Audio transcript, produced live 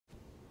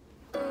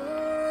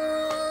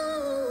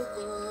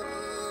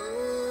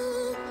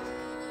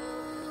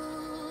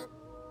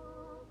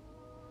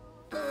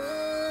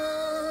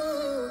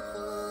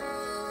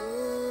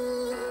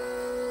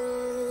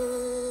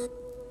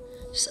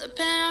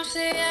Slipping off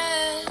the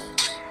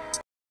edge.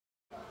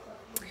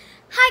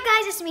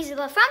 Hi guys, it's me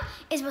Isabella from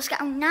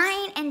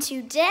Isabellaskye09, and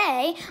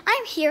today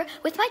I'm here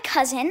with my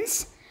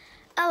cousins,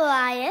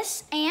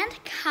 Elias and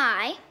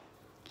Kai.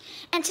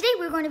 And today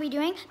we're going to be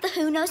doing the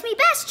Who Knows Me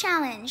Best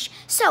challenge.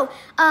 So,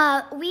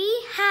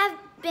 we have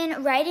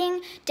been writing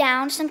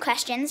down some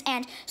questions,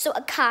 and so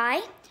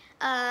Kai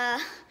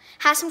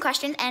has some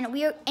questions, and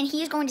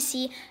he's going to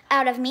see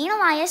out of me and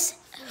Elias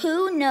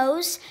who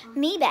knows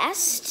me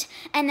best.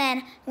 And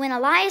then when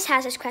Elias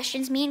has his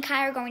questions, me and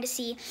Kai are going to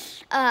see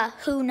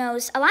who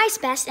knows Elias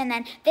best, and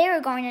then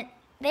they're going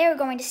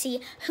to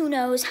see who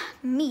knows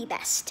me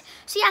best.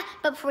 So yeah,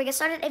 but before we get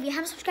started, if you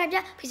haven't subscribed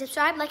yet, please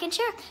subscribe, like, and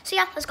share. So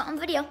yeah, let's go on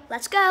the video.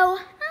 Let's go.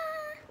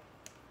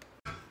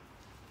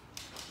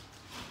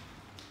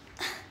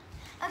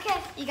 Okay,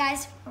 you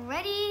guys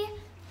ready?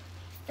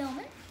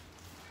 Filming.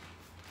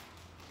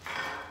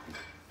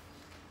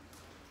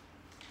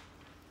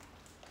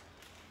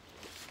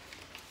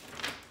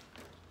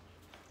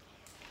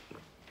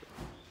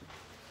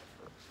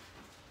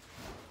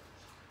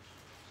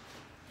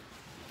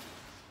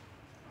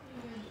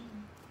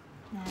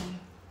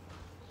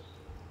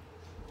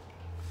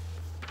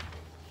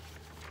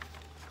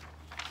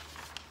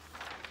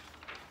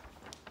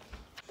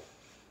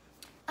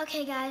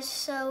 Okay guys,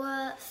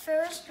 so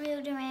first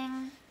we're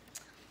doing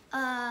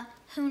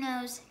who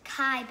knows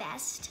Kai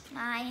best.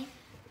 My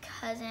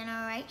cousin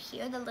right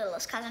here, the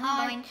littlest cousin.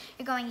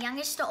 You're going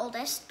youngest to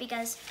oldest,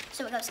 because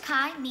so it goes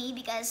Kai, me,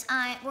 because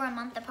we're a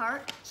month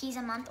apart. He's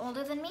a month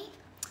older than me.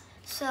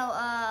 So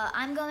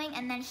I'm going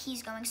and then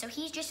he's going. So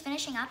he's just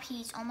finishing up.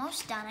 He's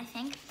almost done, I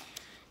think.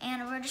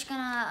 And we're just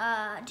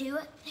gonna do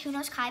who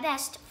knows Kai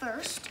best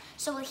first.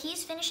 So while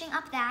he's finishing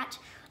up that,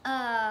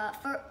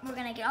 we're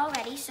gonna get all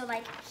ready. So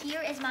like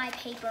here is my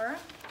paper,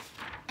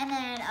 and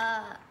then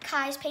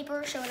Kai's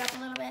paper, show it up a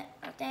little bit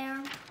right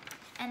there,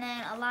 and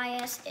then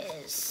Elias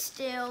is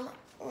still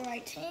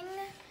writing.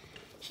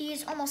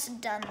 He's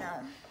almost done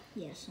though.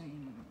 Yes, I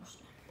am almost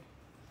done.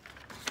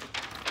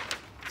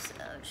 So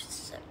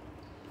just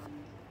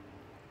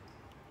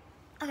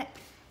okay.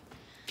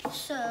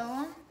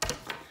 So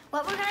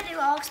what we're gonna do,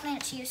 I'll explain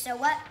it to you. So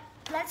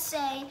let's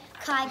say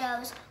Kai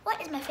goes, what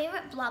is my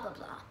favorite blah blah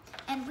blah?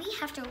 And we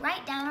have to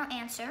write down our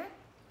answer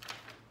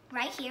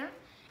right here,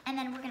 and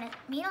then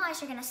me and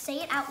Elias are gonna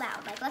say it out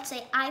loud. Like let's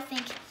say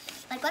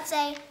let's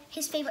say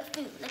his favorite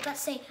food. Like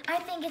let's say I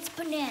think it's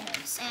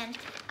bananas, and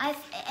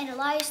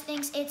Elias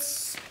thinks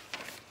it's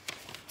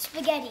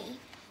spaghetti.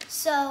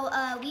 So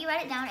we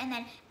write it down, and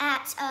then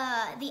at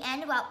the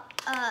end,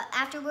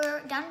 after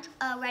we're done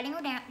writing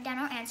down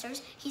our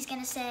answers, he's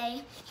gonna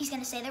say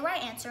the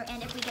right answer,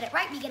 and if we get it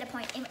right, we get a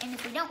point, and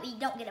if we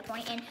don't get a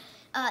point. And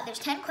there's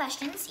 10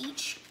 questions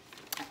each.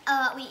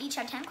 We each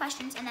have 10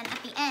 questions, and then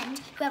at the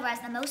end, whoever has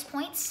the most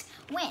points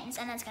wins,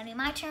 and then it's gonna be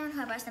my turn.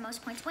 Whoever has the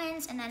most points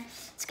wins, and then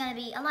it's gonna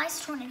be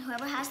Elias' turn, and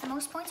whoever has the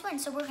most points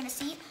wins. So we're gonna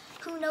see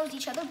who knows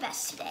each other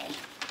best today.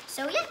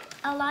 So yeah,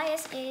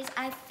 Elias is,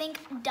 I think,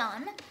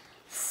 done.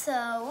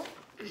 So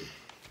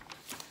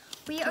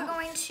we are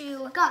going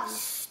to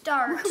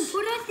start. We can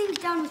put our things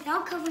down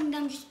without covering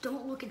them. Just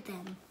don't look at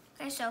them.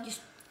 Okay, so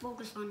just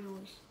focus on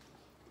yours.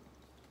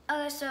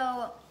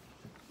 So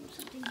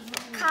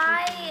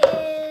Kai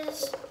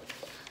is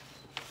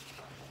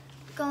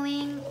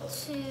going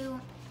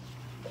to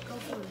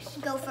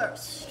go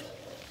first.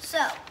 So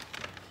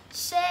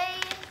say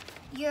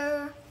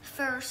your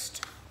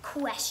first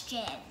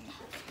question.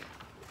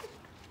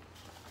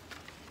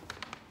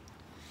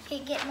 Okay,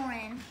 get more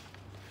in.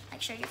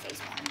 Like, show your face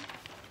more in.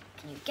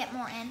 Can you get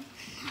more in?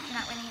 You're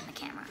not really in the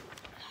camera.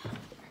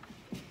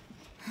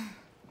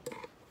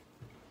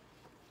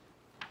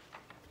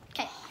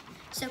 Okay,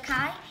 so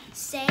Kai,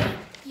 say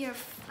your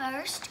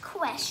first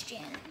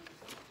question.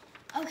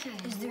 Okay,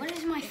 what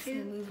is my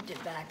favorite? Moved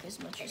it back as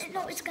much as No,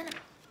 possible. it's gonna.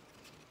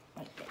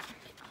 Like that.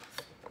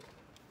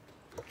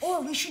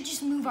 Or we should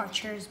just move our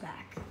chairs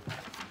back.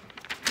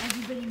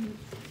 Everybody move.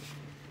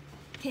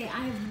 Okay,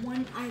 I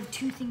have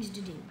 2 things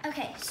to do.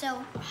 Okay,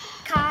 so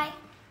Kai,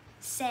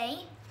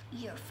 say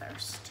your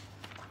first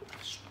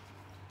question.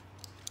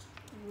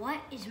 What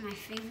is my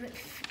favorite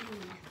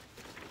food?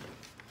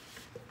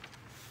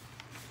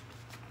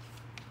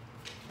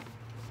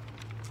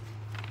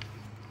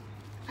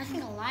 I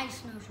think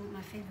Elias knows what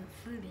my favorite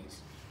food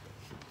is.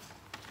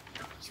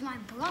 He's my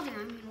brother.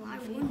 I mean, why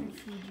wouldn't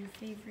he? Your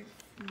favorite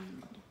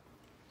food?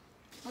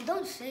 Well,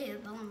 don't say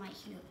it, Bella might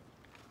hear it.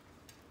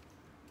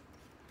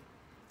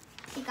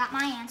 You got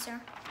my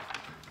answer.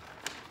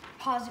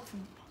 Pause it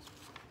from.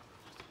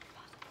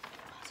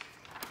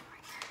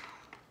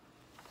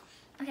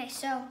 Okay,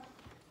 so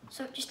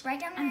just write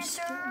down your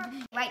answer.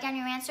 Write down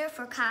your answer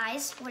for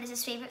Kai's. What is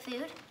his favorite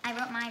food? I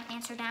wrote my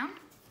answer down.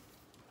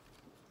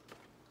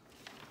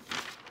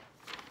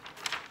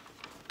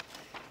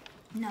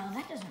 No,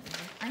 that doesn't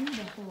work. I need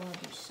a whole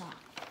other sock.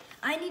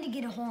 I need to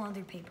get a whole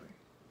other paper.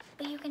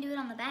 But you can do it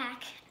on the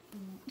back.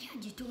 Yeah,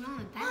 just do it on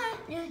the back.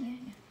 Yeah.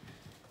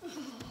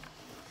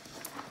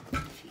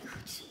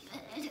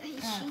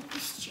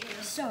 This chair.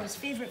 So, his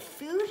favorite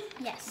food?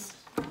 Yes.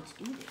 Let's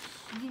do this.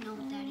 You know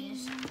what that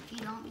is. If you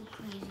don't, you're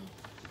crazy.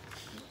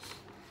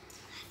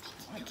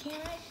 Why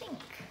can't I think?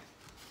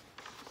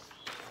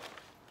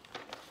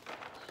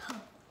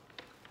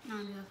 No,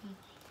 I'm joking.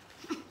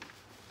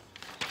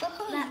 Flip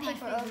that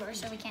paper over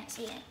so we can't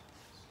see it.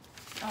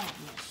 Oh,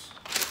 yes.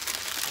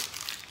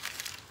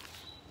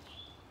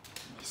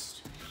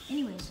 Missed.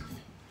 Anyways.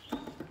 Why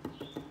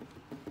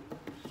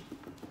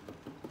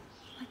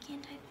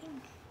can't I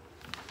think?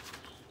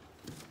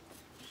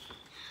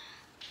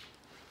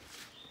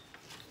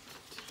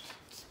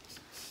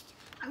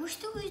 I wish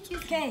there was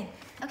just... Okay.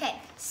 Okay,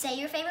 say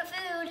your favorite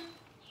food.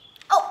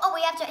 Oh,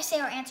 we have to say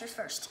our answers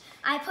first.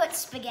 I put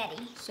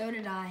spaghetti. So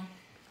did I.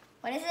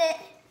 What is it?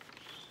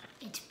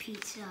 It's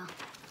pizza.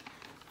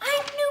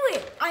 I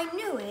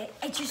knew it.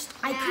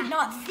 I could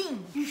not think.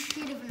 You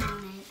should have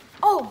known it.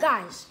 Oh,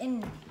 guys,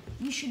 and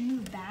you should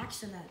move back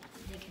so that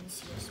they can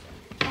see us.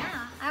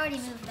 Yeah, I already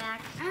moved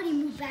back. I already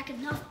moved back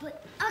enough,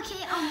 but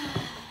okay.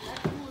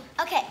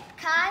 Okay,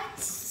 Kai,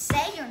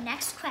 say your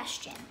next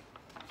question.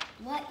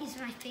 What is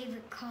my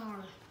favorite car?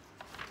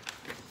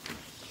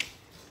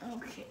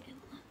 Okay.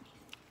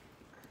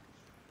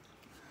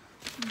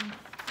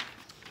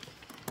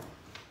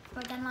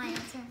 We're done my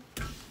answer.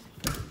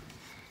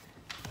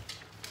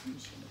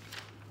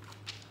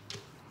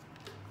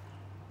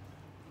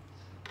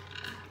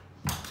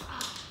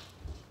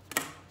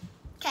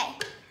 Okay,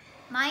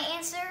 my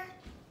answer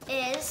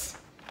is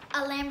a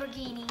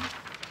Lamborghini.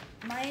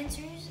 My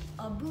answer is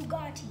a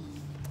Bugatti.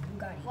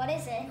 What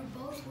is it? You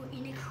both were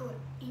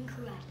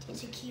incorrect.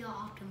 It's a Kia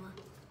Optima.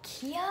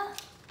 Kia?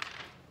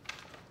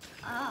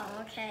 Oh,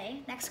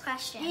 okay. Next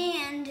question.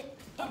 And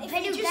If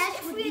we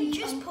had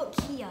just put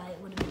Kia, it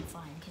would have been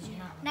fine because you're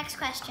not. Next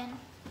question.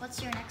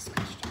 What's your next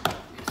question?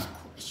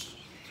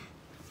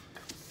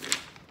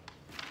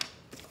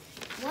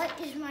 What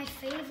is my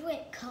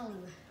favorite color?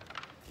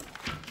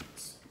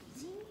 It's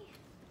easy.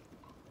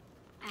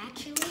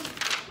 Actually,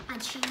 I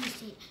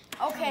changed it.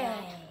 Okay,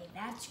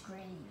 that's great.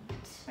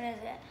 What is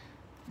it?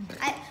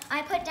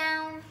 I put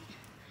down.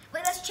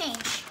 Wait, let's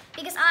change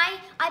because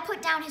I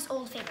put down his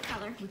old favorite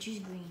color. Which is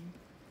green.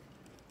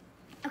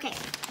 Okay,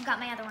 I've got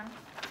my other one.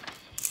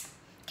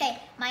 Okay,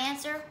 my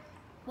answer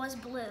was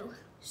blue.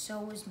 So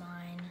was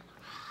mine.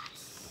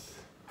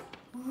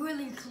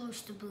 Really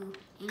close to blue.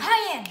 And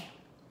Cayenne.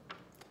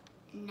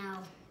 no.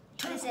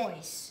 What is it?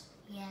 Turquoise.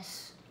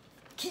 Yes.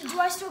 Do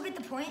I still get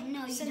the point?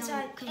 No, you Since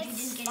don't. Because you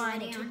it's didn't get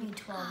fine. it It took down. me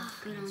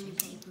 12. Good on your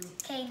paper.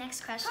 Okay,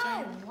 next question.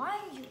 Kai, why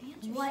are you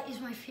answering? What is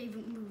my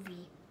favorite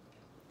movie?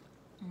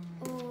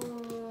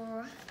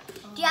 Ooh.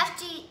 Do you have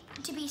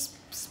to be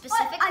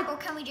specific, or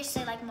can we just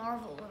say like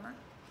Marvel or?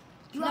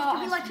 You No, have to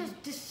be I like see.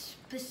 the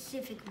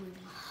specific movie.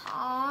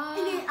 Ah.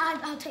 And then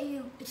I'll tell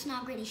you, it's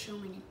not Greatest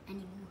Showman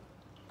anymore.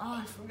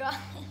 Oh, I forgot.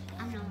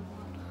 I'm number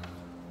one.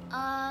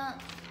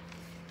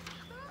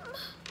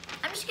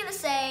 I'm just gonna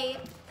say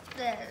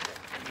the.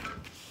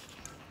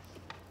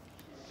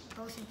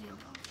 Both of you.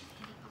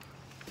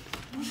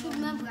 You should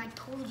remember, I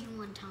told you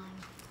one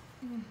time.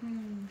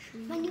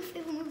 My new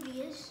favorite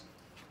movie is.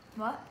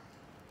 What?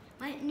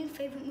 My new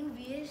favorite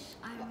movie is.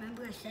 I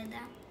remember I said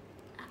that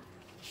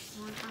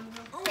a long time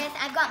ago. Okay,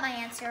 I've got my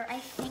answer. I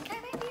think I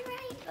might be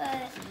right,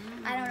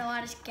 but I don't know.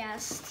 I just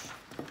guessed.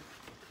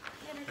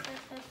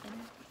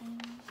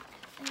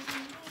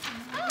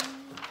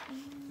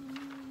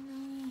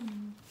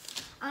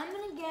 I'm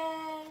gonna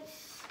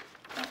guess.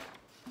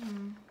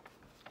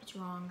 It's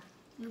wrong.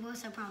 You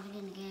both are probably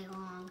gonna get it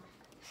wrong.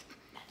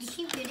 You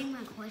keep getting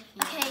my question.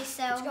 Okay,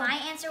 so Let's go. my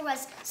answer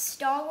was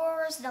Star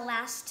Wars: The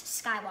Last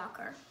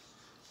Skywalker.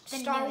 The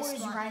Star newest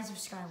Wars: one. Rise of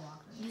Skywalker.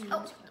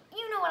 Oh,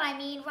 you know what I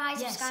mean,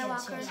 Rise Yes, of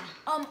Skywalker. yes,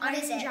 yes. What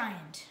is Iron it?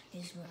 Giant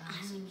is what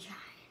I was. Iron Giant.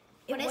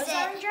 It What was is it?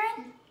 Iron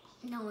Giant?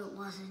 No, it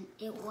wasn't.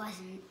 It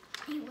wasn't.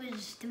 It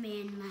was the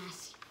man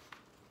mask.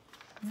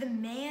 The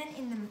man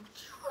in the.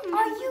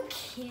 Are you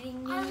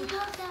kidding me? I love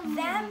that movie.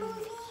 That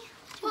movie?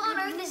 What on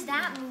earth is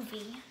that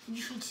movie? You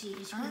should see it.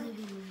 It's a really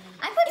good movie.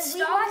 I put If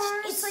we Star watched-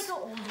 Wars. It's like an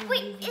older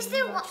Wait, movie. is We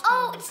there one? watched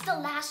Oh, it. it's The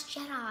Last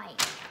Jedi.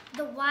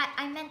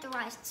 I meant The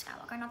Rise of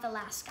Skywalker, not The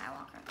Last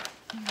Skywalker.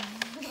 I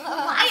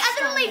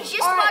literally just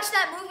All right. watched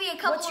that movie a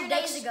couple What's your of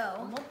days next,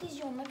 ago. What is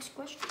your next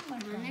question, my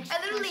friend? next- I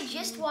literally question.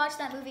 just watched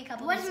that movie a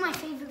couple What of is days my ago.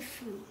 favorite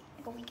food?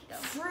 Like a week ago.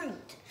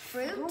 Fruit.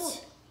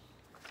 Fruit?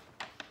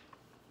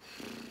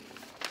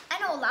 I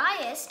know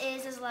Elias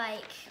is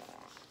like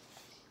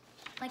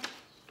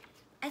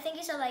I think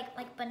he said like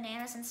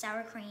bananas and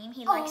sour cream.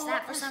 He likes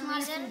that for that's some not a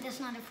reason. fruit. That's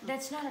not a fruit.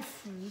 That's not a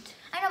fruit.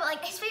 I know, but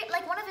like his favorite,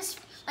 like one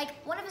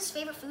of his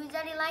favorite foods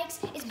that he likes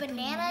is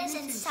bananas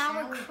and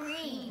sour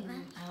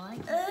cream. I like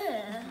it.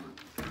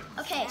 Ugh.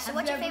 Okay, so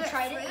what's your favorite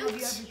tried fruit? it? Have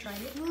you ever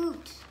tried it?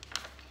 Fruit.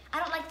 I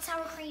don't like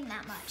sour cream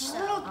that much.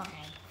 So.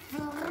 Okay.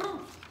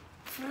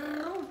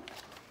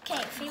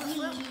 Okay,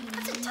 favorite fruit.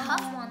 That's a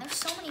tough one. There's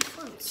so many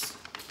fruits.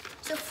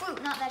 So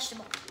fruit, not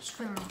vegetable.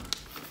 Fruit.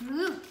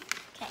 Fruit.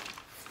 Okay.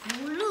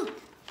 Fruit.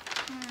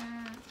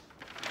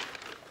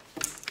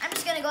 I'm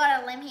just gonna go out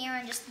on a limb here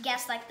and just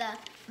guess like the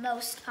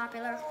most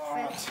popular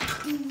fruit.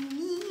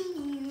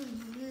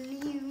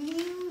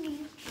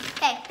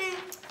 Okay.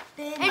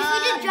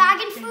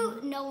 dragon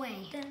fruit? No way.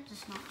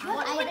 That's not.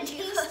 What did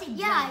you put?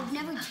 Yeah, I've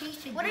never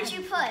tasted. What did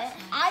you put?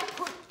 I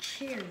put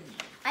cherry.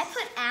 I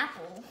put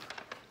apple.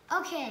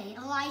 Okay,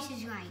 Elias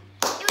is right.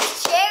 It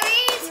was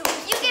cherries.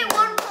 You get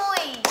 1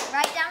 point.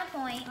 Write down a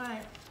point. All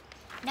right.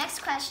 Next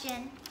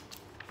question.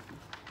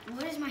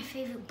 What is my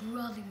favorite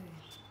brother?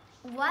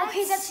 What?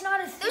 Okay, that's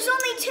not a thing. There's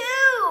only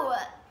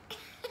 2.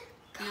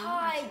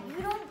 Kai,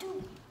 you don't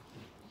do.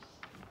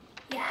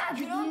 Yeah,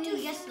 you don't do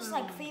things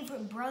like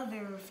favorite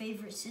brother or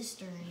favorite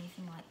sister or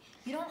anything like.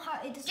 You don't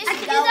have. It doesn't. Just I go.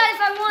 could do that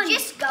if I want.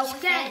 Just go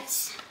with it.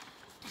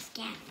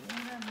 Scan.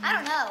 I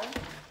don't know.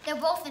 They're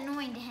both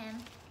annoying to him.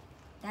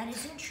 That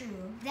isn't true.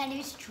 That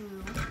is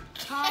true.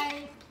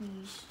 Kai,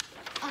 please.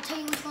 I'll tell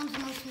you which one's the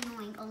most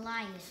annoying.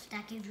 Elias.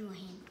 That gives you a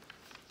hint.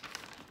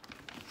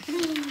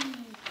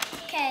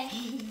 Okay.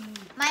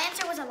 My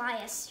answer was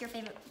Elias, your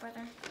favorite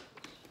brother.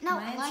 No,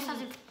 My Elias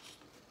answer has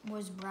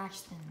was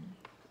Braxton.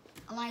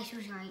 Elias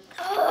was right.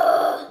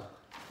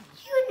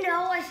 You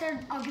know I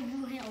said I'll give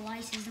you a hint.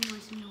 Elias is the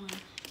most annoying.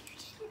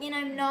 And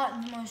I'm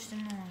not the most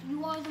annoying.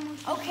 You are the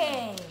most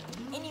Okay.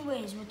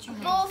 Anyways, what's your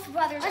name? Both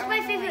brothers That's are my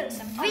annoying favorite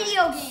sometimes.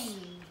 video game.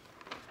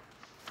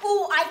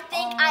 Ooh, I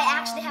think I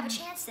actually have a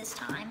chance this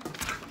time.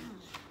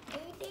 I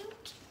don't know.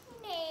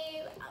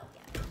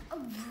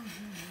 Oh,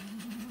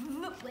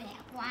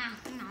 Wow.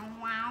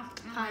 Wow.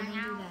 Hi, don't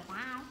do that.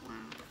 Wow.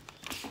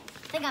 I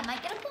think I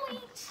might get a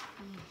point.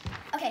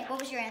 Okay, what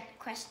was your answer?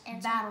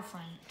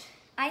 Battlefront.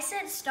 I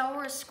said Star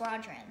Wars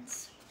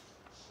Squadrons.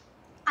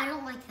 I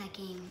don't like that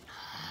game.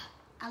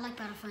 I like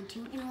Battlefront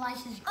 2. And Elias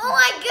is Oh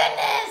my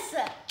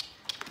goodness!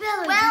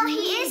 Billy, Well, you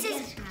he need is to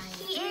his. guess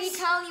right. He Can you is.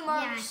 tell me, Yeah,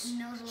 Marcus? he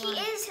knows a He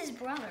lot. is his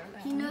brother.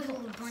 He knows a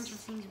bunch of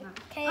things about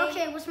it. Okay.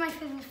 Okay, what's my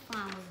favorite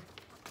flower?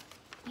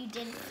 You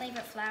did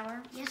favorite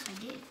flower? Yes, I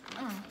did.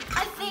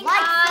 I think like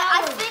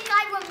I flowers. think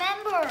I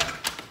remember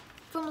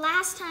from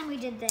last time we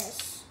did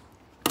this.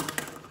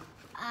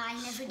 I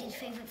never did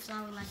favorite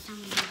flower last time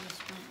we did this,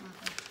 but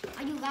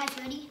okay. Are you guys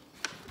ready?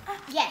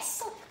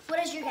 Yes. What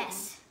is your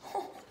guess?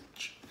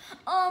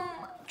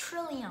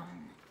 Trillium.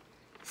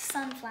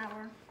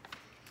 Sunflower.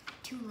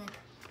 Tulip.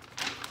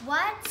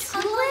 What?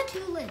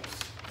 Tulips.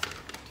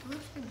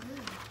 Tulips are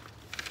good.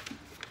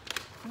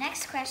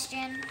 Next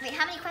question. Wait,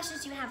 how many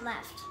questions do you have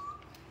left?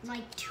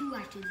 Like 2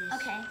 after this.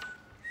 Okay.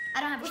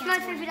 I don't have a What's chance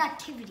my to win. favorite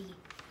activity?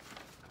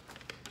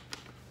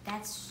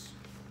 That's.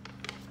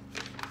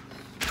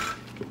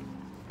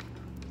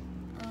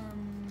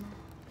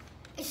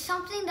 It's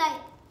something that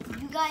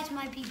you guys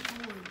might be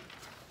bored.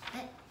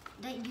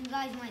 That you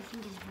guys might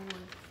think is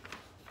bored.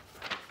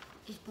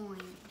 It's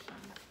boring.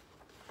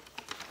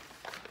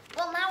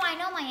 Well, now I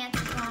know my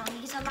answer's wrong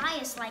because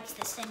Elias likes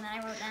this thing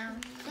that I wrote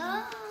down.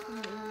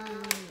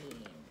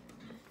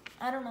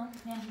 I don't know.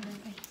 Yeah.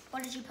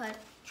 What did you put?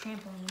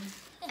 Trampoline.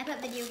 I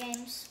put video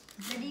games.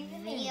 Video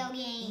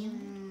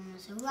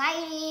games.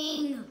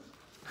 Writing.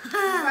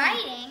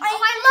 Writing? I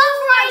I love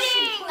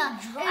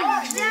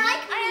writing!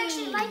 I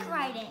actually like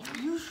writing.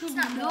 You should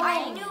not know. boring.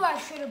 I knew I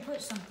should have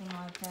put something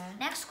like that.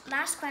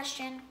 Last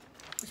question.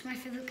 What's my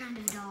favorite kind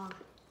of dog?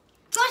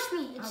 Trust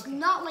me, it's Okay.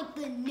 not like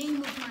the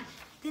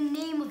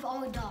name of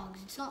all dogs.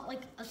 It's not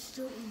like a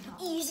certain dog.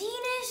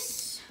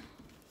 Easiness.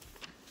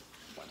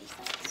 What is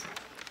that?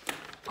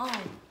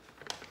 Oh,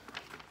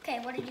 Okay,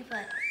 what did you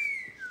put?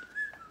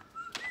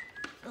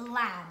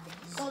 lab.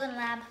 Golden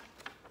Lab.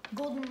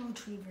 Golden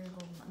retriever.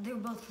 They're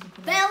both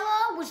pretty.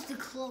 Bella was the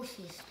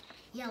closest.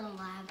 Yellow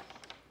lab.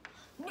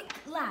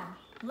 Lab.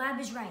 Lab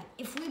is right.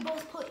 If we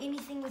both put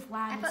anything with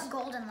I labs, put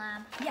Golden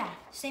Lab. yeah,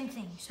 same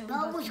thing. So we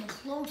Bella both was get-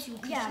 closer.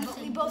 'cause yeah, she but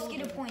we said both get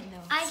a golden. point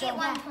though. I So get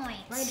 1 yeah, point.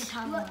 Right at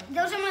top.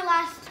 Those are my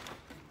last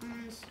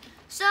ones.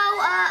 So,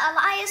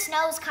 Elias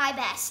knows Kai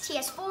best. He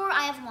has 4,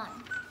 I have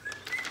 1.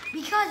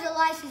 Because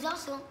Elias is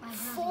also my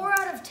brother. 4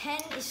 out of 10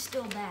 is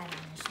still bad,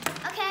 honestly.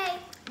 Okay,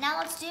 now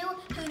let's do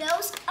who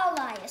knows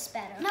Elias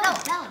better. No,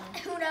 Bella.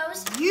 Who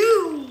knows?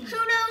 You. Who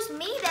knows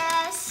me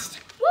best?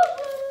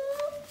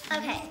 Woo-hoo.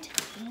 Okay,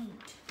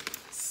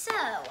 so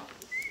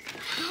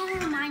How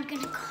am I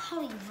gonna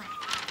call you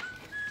that?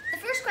 the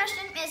first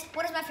question is,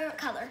 what is my favorite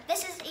color?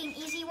 This is an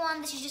easy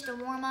one. This is just a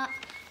warm up.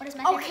 What is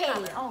my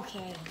favorite color?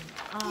 Okay.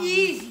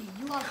 Easy.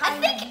 You are I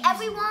think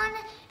everyone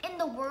in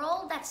the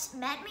world that's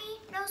met me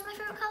knows my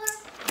favorite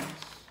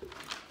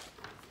color.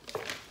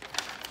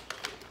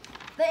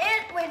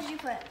 Where did you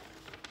put?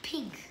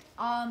 pink.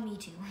 Me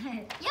too.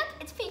 Yep,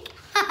 it's pink.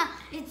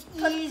 It's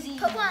Put- easy.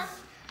 Put 1.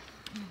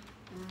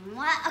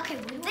 What? Okay.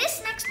 What do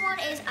This next one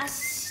is a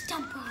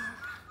stumper.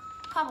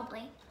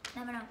 Probably.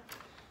 Never know.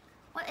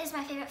 What is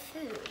my favorite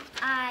food?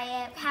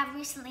 I have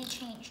recently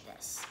changed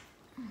this.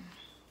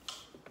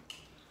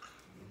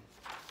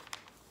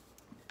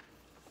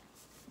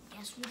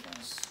 Guess with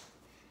us.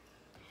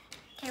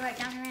 Okay, write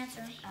down your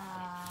answer.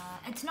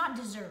 It's not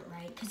dessert,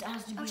 right? Because it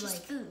has to be Oh, like it's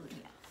just food.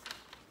 Yeah.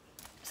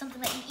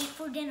 Something that you eat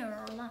for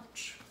dinner or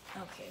lunch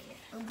Okay.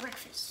 Yeah. or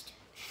breakfast.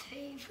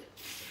 favorite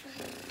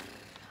food?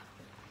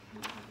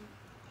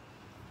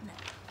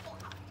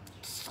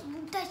 So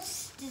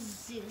that's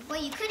dessert.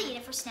 Well, you could eat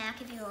it for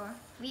snack if you're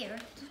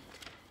weird.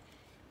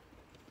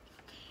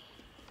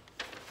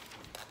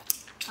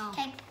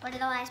 Okay, what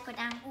did Elias put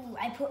down? Ooh,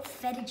 I put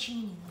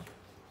fettuccine.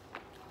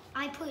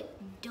 I put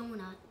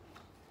donut.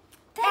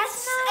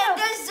 That's not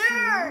a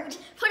dessert.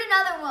 Put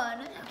another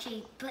one.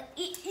 Okay, but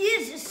it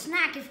is a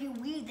snack. If you're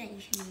weird, then you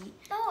should eat.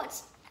 No,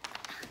 it's.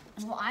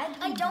 Well, I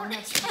I don't.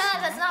 donuts for Yeah,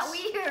 that's not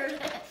snacks.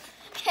 weird.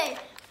 Okay,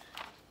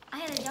 I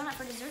had a donut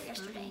for dessert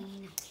yesterday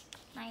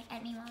night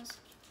at Nemo's.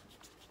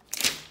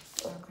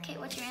 Okay,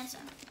 what's your answer?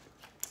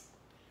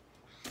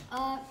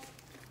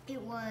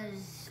 It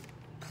was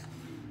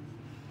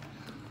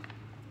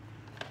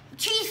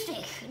cheese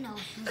stick. No.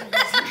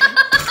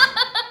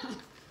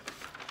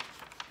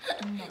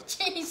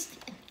 Cheese.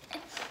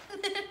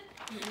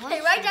 What?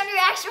 Okay, write down your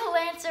actual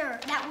answer.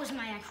 That was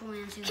my actual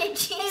answer. Okay,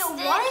 cheese It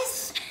sticks.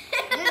 was?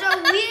 Those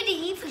are weird to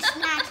eat for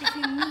snacks if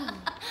you're me.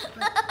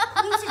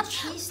 Who eats a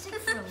cheese stick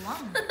for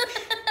lunch?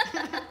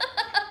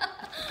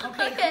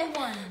 Okay, who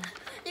won?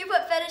 You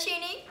put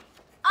fettuccine?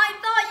 I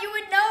thought you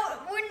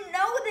wouldn't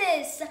know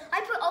this.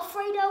 I put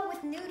Alfredo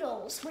with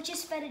noodles, which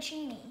is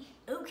fettuccine.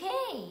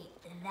 Okay,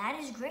 that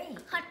is great.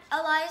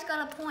 Elias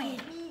got a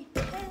point.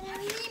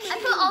 I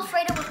put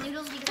Alfredo with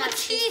noodles because But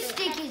that's cheese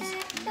stick is.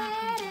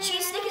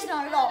 Cheese stick is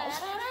not at all.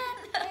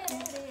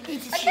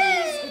 It's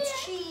Okay. cheese.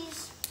 It's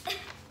cheese.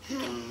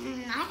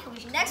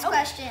 Next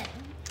question.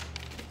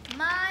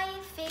 My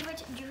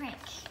favorite drink.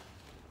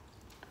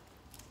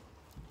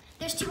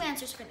 There's two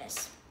answers for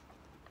this.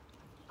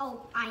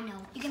 Oh, I know.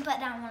 You can put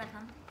down one of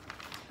them.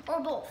 Or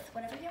both,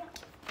 whatever you want.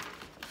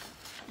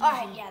 All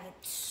right, yeah,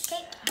 that's...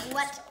 Okay,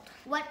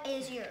 what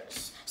is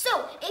yours?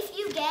 So if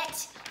you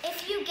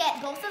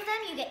get both of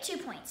them, you get 2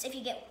 points. If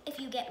you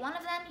get one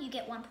of them, you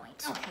get 1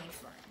 point. Okay,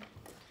 fine.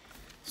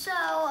 So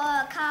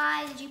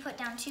Kai, did you put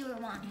down 2 or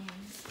 1?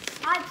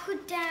 I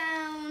put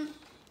down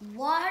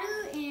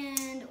water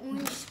and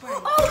orange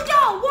Sprite. Oh,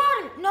 duh,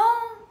 water. No,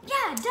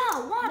 yeah,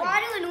 duh, water.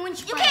 Water and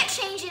orange You Sprite. can't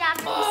change it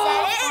after you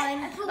said it.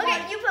 fine. I put Okay,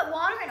 water. you put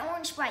water and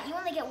orange Sprite. You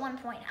only get 1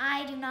 point.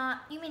 I do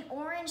not. You mean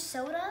orange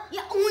soda?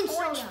 Yeah, orange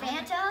Orange soda.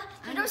 Fanta?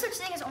 There's no such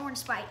thing as orange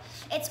Sprite.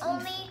 It's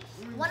only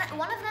one of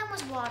them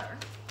was water.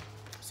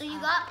 So you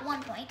got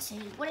 1 point.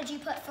 What did you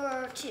put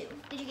for 2?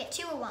 Did you get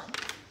 2 or 1?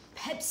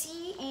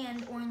 Pepsi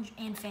and orange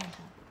and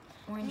Fanta.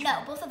 Orange.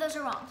 No, both of those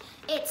are wrong.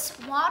 It's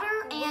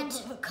water and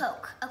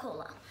Coke, a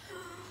cola.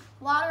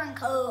 Water and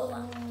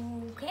Coca-Cola.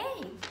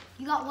 Okay.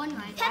 You got one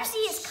right. Pepsi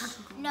is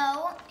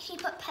no. He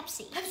put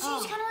Pepsi. Pepsi is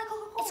Oh. kind of like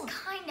Coca-Cola. It's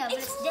kind of, but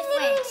It's it's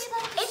literally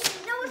different. like-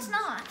 It's no, it's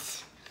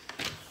not.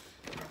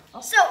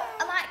 Oh. So,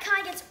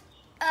 Kai gets.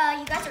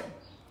 You guys are.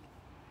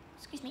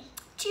 Excuse me.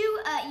 2.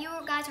 You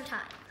guys are tied.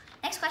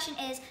 Next question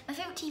is my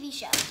favorite TV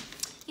show.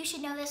 You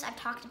should know this. I've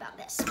talked about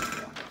this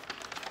before.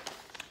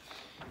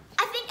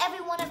 I think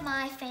every one of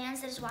my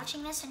fans that is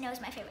watching this knows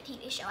my favorite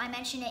TV show. I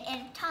mention it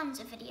in tons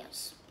of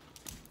videos.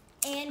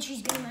 And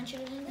she's gonna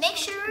mention it in this Make one.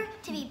 sure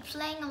to be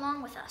playing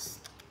along with us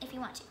if you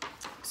want to.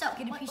 So,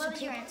 Get a what piece was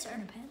of your paper answer?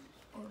 and a pen.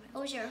 Or a pen.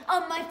 What was your?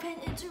 My pen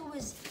answer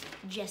was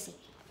Jessie.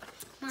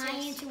 My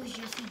answer was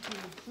Jessie too.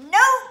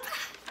 Nope.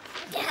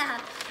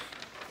 Yeah.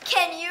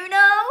 Can you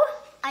know?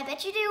 I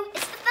bet you do.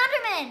 It's the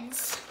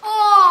Thundermans.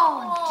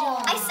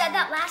 Oh, I said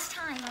that last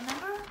time,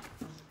 remember?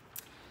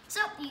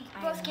 So you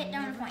both get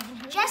down a point.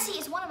 Jessie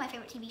is one of my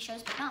favorite TV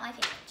shows, but not my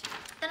favorite.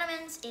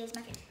 Thundermans is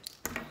my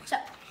favorite. So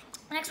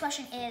the next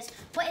question is,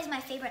 what is my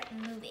favorite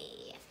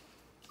movie?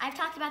 I've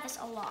talked about this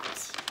a lot.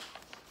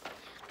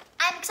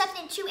 I'm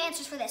accepting 2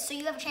 answers for this, so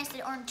you have a chance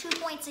to earn 2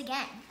 points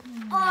again.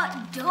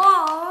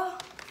 duh.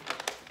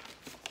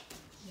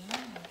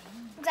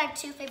 Because I have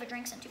 2 favorite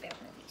drinks and 2 favorite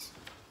movies.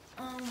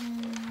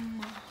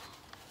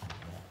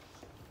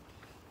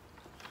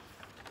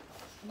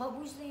 What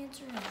was the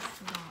answer? I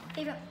forgot.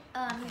 Favorite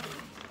movie.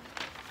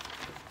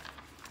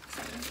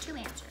 So there's 2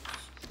 answers.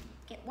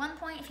 Get 1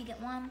 point if you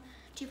get 1,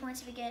 2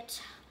 points if you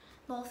get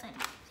both, and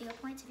 0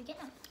 points if you get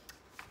none.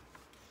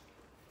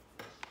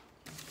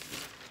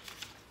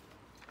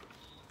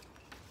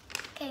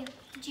 Okay,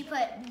 did you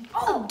put?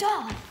 Oh,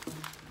 duh.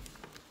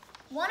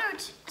 1 or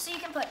 2. So you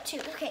can put 2.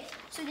 Okay,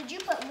 so did you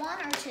put 1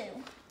 or 2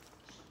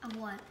 Of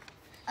what?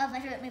 of my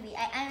favorite movie?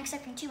 I'm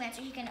accepting 2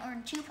 answers. You can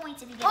earn 2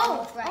 points if you get Oh,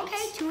 both right.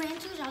 okay. 2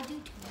 answers. I'll do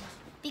 2.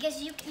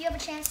 Because you have a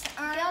chance to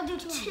earn Okay, I'll do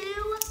 2.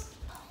 2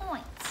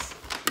 points.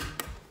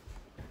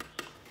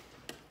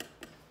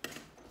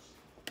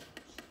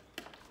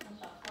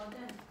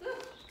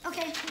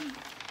 Okay.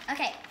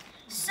 Okay,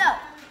 so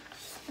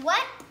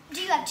what?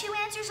 Do you have 2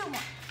 answers or 1?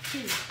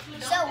 2.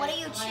 So what do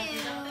you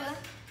choose?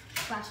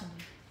 Question.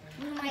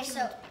 Okay,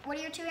 so what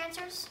are your 2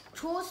 answers?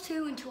 Trolls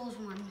 2 and Trolls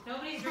 1.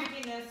 Nobody's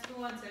drinking this.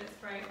 Who wants it?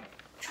 Sprite.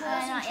 Trolls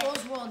not and yet.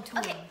 Trolls World Tour.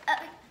 Okay,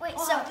 wait,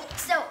 so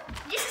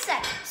just a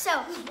sec.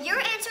 So your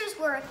answers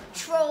were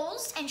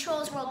Trolls and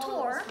Trolls World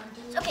Tour.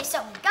 Okay,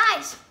 so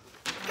guys,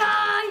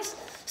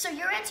 so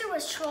your answer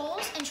was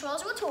Trolls and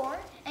Trolls World Tour,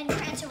 and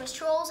your answer was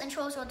Trolls and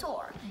Trolls World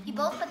Tour. You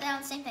both put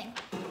down the same thing.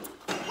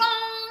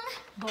 Wrong.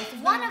 Both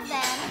of One them? of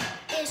them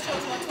is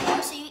Trolls World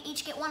Tour, so you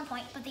each get 1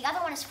 point, but the other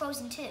one is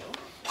Frozen 2.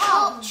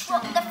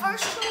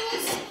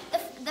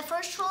 The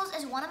first Trolls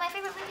is one of my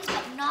favorite movies,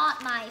 but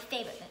not my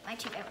favorite, my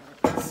 2 favorite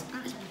movies.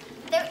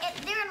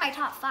 They're in my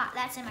top 5.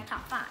 That's in my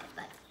top 5,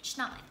 but just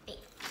not my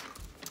favorite.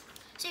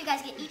 So you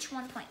guys get each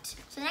 1 point.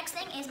 So the next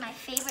thing is my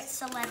favorite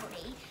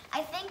celebrity.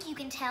 I think you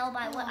can tell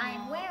by what I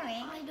am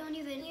wearing. I don't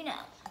even. You know.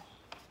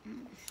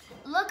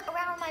 Look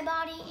around my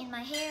body, in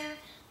my hair,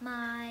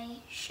 my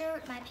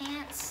shirt, my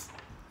pants.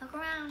 Look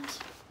around.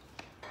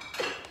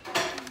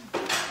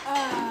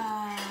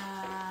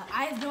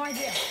 I have no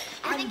idea.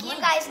 I think you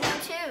guys know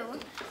too.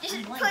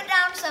 Just put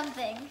down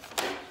something.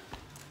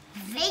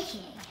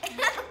 Vacay.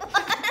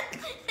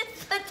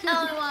 Put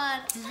down 1.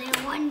 Is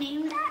there one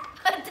name that?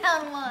 Put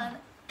down 1.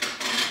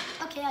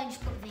 Okay, I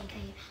just put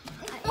vacay.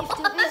 If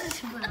there is a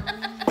celebrity.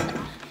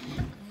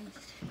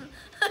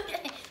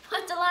 Okay,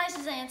 what's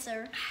Elias's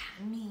answer?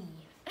 Me.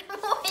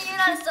 You're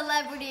not a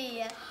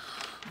celebrity.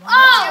 Wow.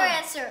 What's your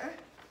answer?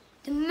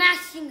 The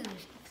Masked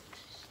Singers.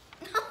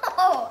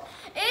 No,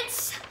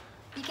 it's,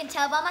 you can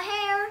tell by my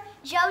hair,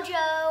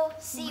 JoJo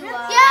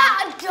Siwa.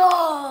 Yeah,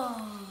 duh.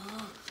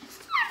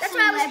 That's why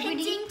I was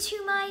Celebrity. hinting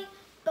to my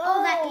bow.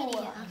 Oh, that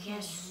idiot.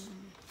 Yes.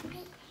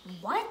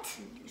 What?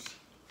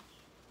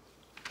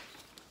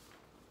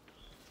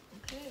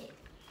 Okay.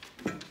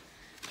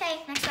 Okay,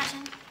 next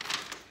question.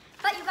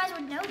 But you guys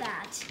would know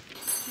that.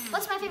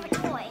 What's my favorite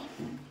toy?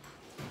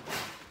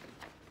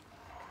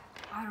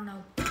 I don't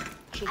know.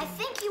 I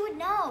think you would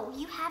know.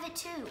 You have it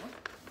too.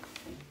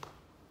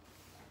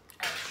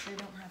 I sure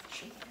don't have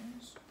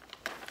chickens.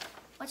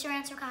 What's your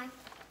answer, Kai?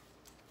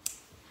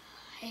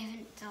 I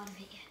haven't thought of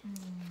it yet.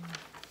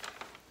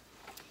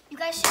 You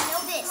guys should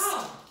know this.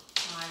 Oh,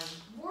 my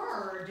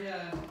word.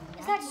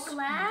 Is that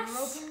glass?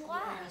 Broken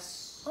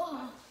glass.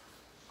 Oh.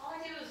 All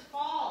I do is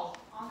fall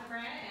on the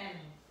granite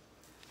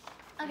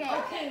and Okay.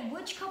 Okay,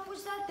 which cup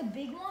was that? The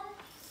big one?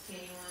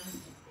 skinny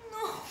one.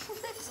 No,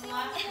 that's The the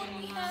last one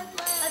one we you had had.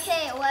 left.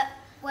 Okay,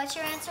 what's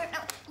your answer? No,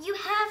 you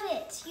have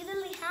it. You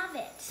literally have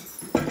it.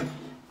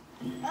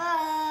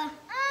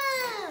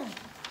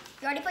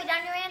 You already put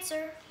down your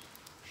answer.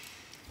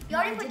 You No,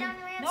 already I put down didn't.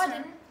 your answer. No, I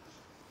didn't.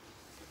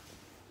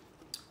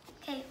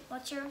 Okay,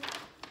 what's your?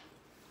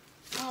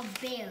 Oh,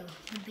 bear.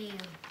 The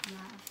bear.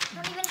 You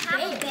don't even have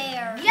a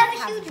bear. We have a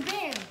huge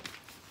bear.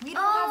 We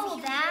don't have a Oh,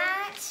 huge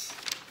that.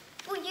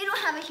 Well, you don't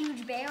have a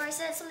huge bear. I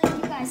said something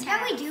you guys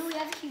have. Yeah, we do. We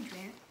have a huge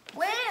bear.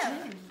 Where?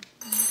 What?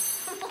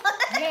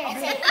 Okay,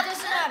 it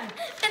doesn't matter.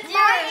 That's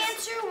My yours.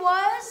 answer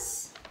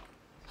was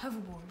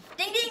hoverboard.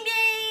 Ding, ding,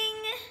 ding.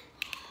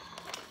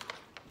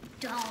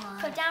 Dog.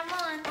 Put down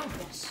 1. Oh,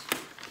 yes.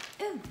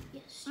 Oh,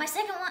 Yes.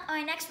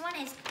 My next one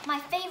is my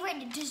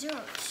favorite dessert.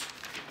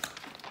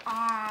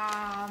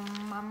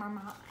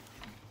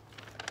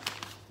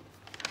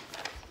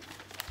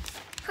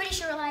 Pretty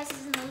sure Elias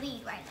is in the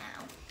lead right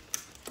now.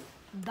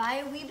 By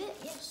a wee bit,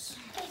 yes.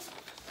 Okay,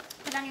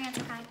 put down your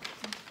answer, Kai.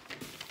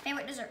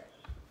 Favorite dessert.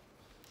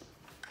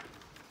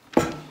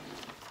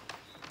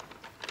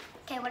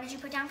 Okay, what did you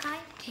put down, Kai?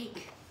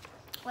 Cake.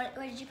 What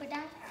did you put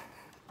down?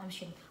 I'm just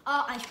kidding.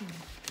 Ice cream.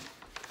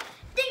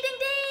 Ding, ding,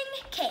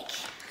 ding! Cake.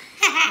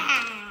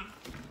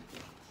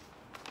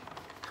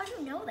 How'd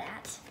you know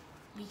that?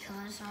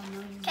 Because I know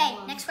you Okay,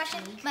 love next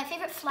question. cake. My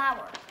favorite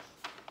flower.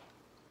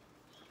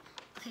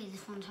 Okay,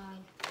 this one's hard.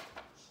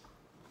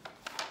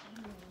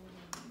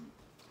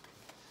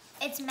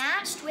 It's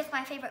matched with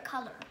my favorite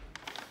color.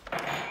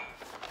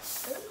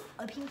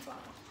 A pink flower.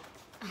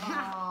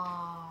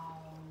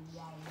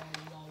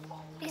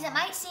 Because it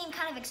might seem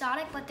kind of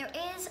exotic, but there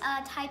is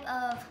a type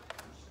of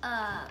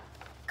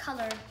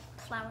colored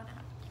flower that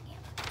I'm thinking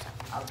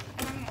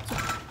of. So,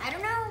 I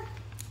don't know.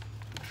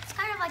 It's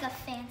kind of like a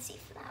fancy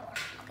flower.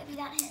 I'll give you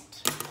that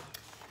hint.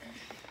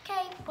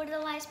 Okay, what did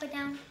Elias put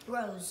down?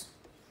 Rose.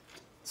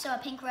 So a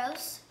pink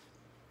rose.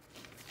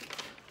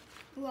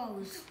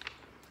 Rose.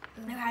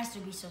 There has to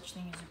be such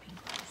thing as a pink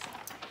rose.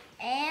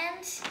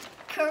 And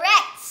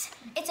correct.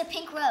 It's a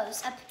pink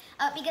rose.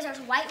 Because there's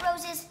white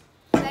roses,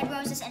 red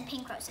roses, and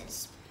pink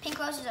roses. Pink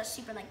roses are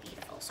super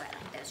beautiful, so I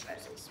like those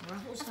roses.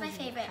 That's my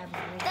favorite.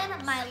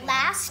 Then my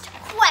last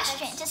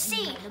question to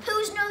see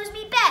who knows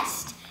me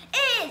best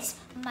is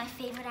my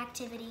favorite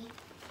activity.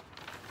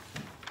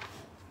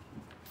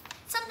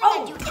 Something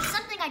I do. It's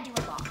something I do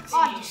a lot.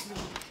 Obviously.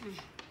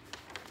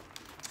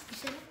 You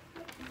said it?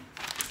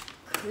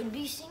 Could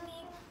be singing.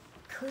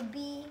 Could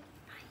be.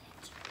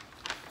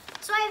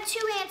 So I have 2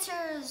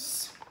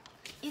 answers.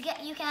 You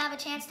can have a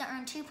chance to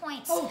earn 2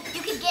 points. Oh.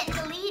 You could get in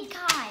the lead,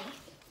 Kai.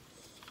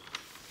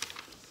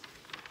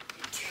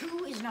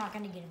 2 is not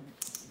gonna get in.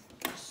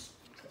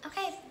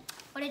 Okay.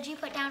 What did you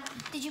put down?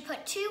 Did you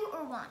put 2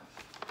 or 1?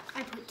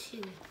 I put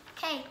 2.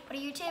 Okay. What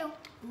are your 2?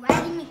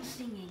 Writing and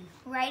singing.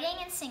 Writing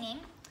and singing.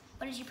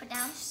 What did you put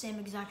down? Same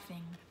exact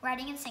thing.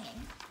 Writing and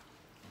singing.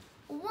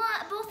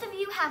 Both of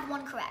you have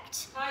 1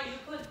 correct. Hi, you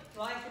put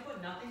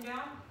nothing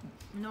down?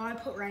 No, I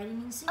put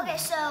writing and singing. Okay,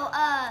 so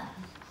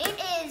it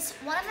is,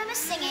 one of them is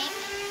singing.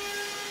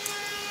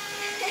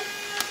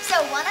 So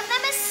one of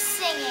them is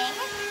singing.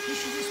 You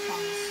should just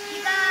pause.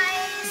 You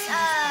guys,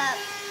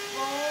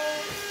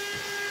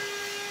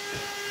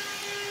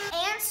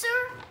 answer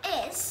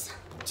is,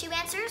 2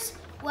 answers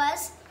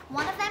was,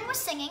 one of them was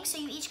singing, so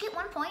you each get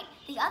 1 point.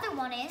 The other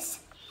one is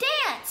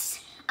Dance.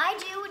 I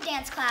do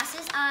dance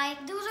classes.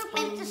 Those are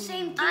both the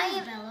same thing,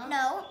 Bella.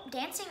 No,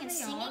 dancing and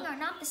singing are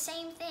not the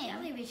same thing. Yeah,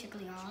 they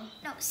basically are.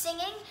 No,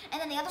 singing, and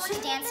then the other one is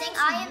Singing and dancing.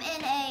 dancing. I am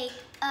in a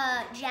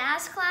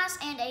jazz class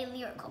and a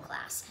lyrical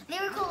class.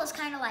 Lyrical is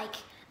kind of like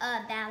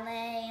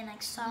ballet and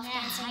like soft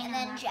Yeah, dancing, I and know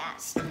then that.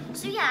 jazz.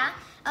 So yeah,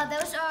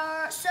 those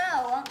are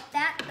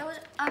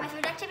my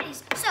favorite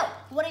activities. So,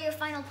 what are your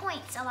final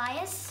points,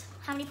 Elias?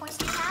 How many points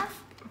do you have?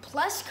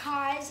 Plus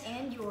Kai's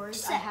and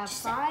yours, I Six. have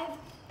 5.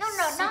 No,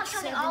 not 6,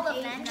 counting 7, all of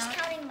 8, them, just 9.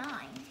 counting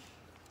mine.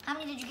 How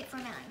many did you get for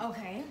mine?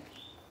 Okay.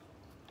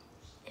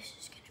 This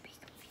is gonna be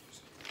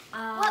confusing.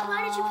 What?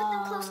 Why did you put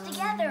them close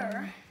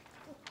together?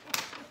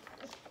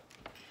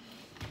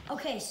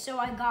 Okay, so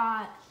I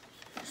got.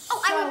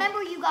 Oh, I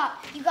remember you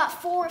got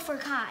 4 for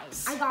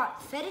Kai's. I got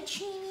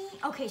fettuccine.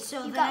 Okay,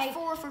 so You then got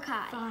 4 for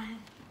Kai. 5.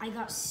 I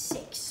got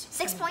 6.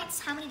 6 points.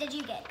 How many did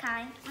you get,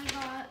 Kai?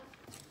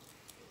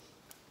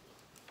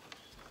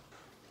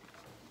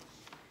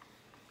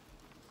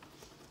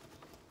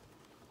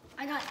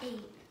 I got 8.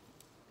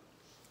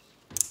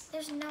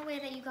 There's no way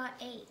that you got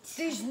 8.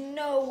 There's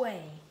no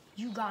way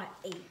you got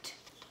 8.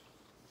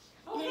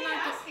 Okay,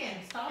 ask him.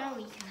 Stop. No,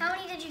 we can't. How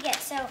many did you get?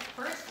 So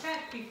First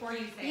check before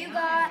you say you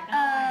nothing.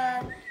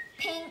 got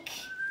pink.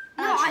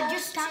 No, I Trolls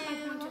just got my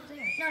 2. points up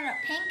there. No,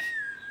 pink.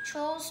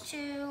 Trolls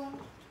 2.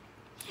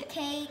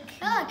 Cake.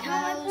 Bella,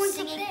 count my rose, points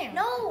up singing. there.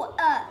 No,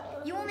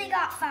 you only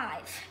got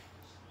 5.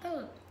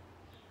 Bella,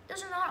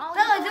 Those are not all.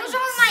 Bella, your those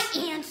points. aren't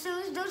my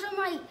answers. Those are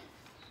my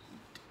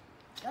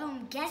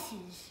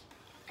guesses.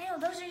 I know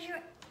those are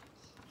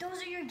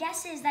your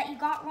guesses that you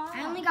got wrong.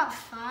 I only got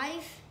 5.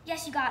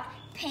 Yes, you got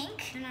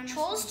pink, And I must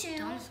trolls have 2,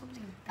 done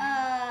something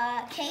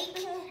bad.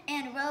 cake,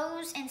 and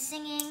rose, and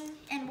singing,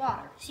 and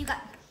water. So you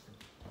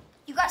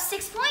got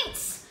 6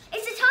 points.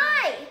 It's a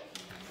tie,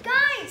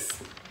 guys.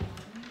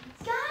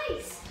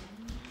 Guys,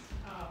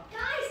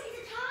 it's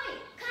a tie.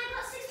 Kai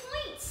got 6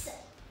 points.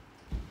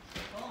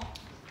 Cool.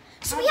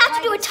 So we have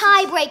to do a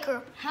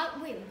tiebreaker.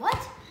 Wait, what?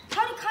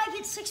 How did Kai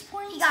get 6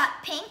 points? He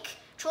got pink,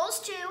 trolls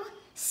 2,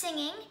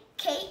 singing,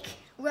 cake,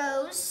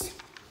 rose,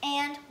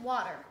 and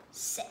water.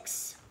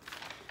 6.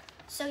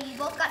 So you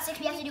both got 6.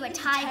 We have to do a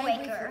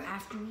tiebreaker.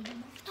 After we do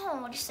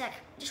No, just a sec.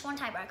 Just one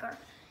tiebreaker.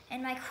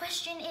 And my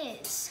question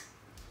is,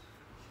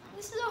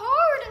 this is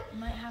hard. You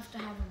might have to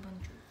have a bunch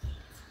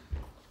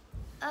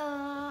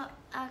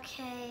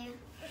Okay.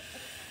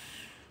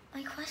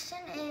 My question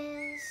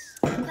is,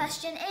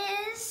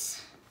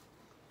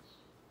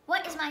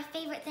 what is my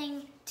favorite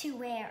thing to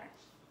wear?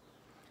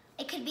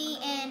 It could be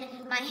in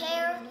my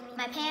hair,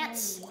 my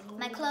pants,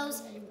 my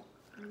clothes. Are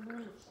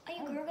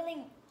you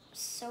gurgling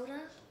soda?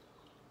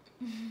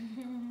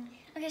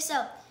 Okay,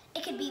 so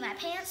it could be my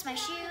pants, my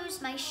shoes,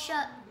 my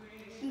shirt,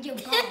 my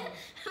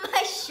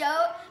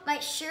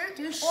shirt,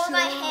 or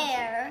my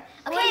hair.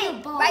 Okay, your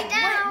ball? write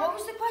down. What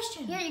was the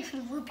question? Yeah, you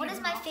can repeat. What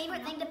is my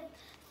favorite thing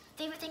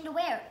to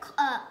wear?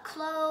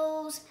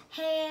 Clothes,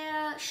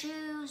 hair,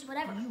 shoes,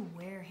 whatever. You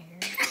wear hair.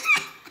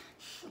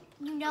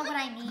 You know what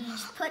I mean.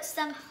 Just put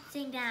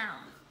something down.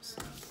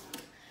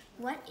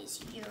 What is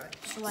your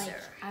answer? So like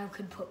I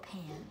could put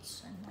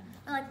pants and then.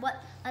 Like what?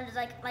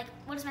 Like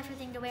what is my favorite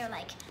thing to wear?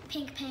 Like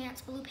pink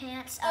pants, blue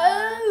pants.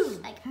 Oh!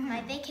 Like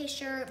my vacay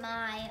shirt,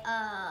 my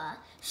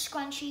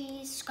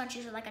scrunchies.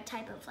 Scrunchies are like a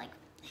type of like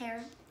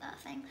hair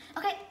thing.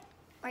 Okay,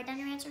 write down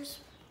your answers.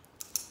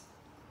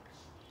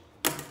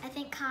 I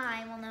think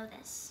Kai will know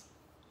this.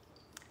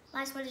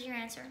 Elias, what is your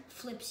answer?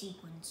 Flip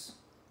sequins.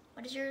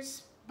 What is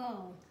yours?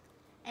 bow?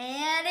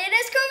 And it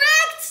is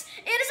correct!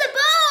 It is a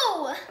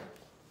bow!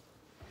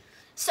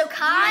 So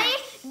Kai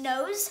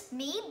knows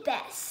me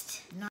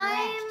best.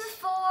 Time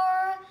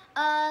for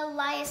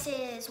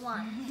Elias's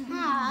one.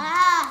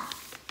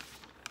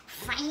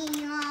 Fine.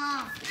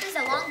 This is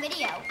a long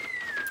video.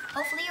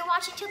 Hopefully you're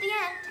watching till the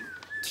end.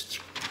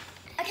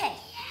 Okay.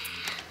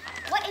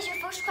 What is your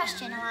first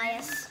question,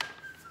 Elias?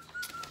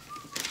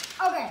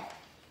 Okay.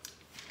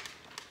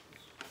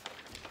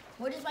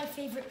 What is my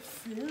favorite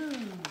food?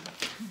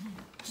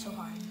 So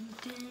hard.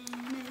 I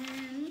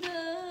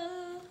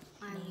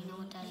don't even know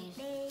what that is.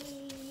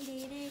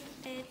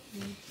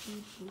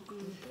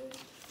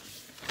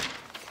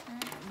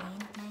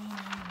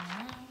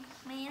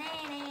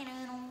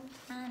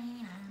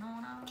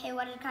 Okay,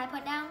 what did Kai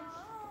put down?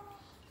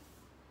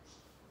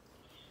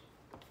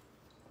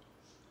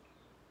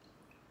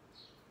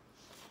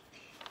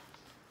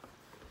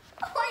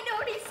 Oh, I know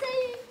what he's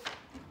saying.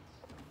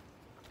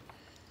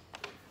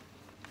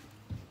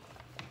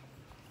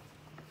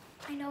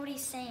 I know what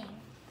he's saying.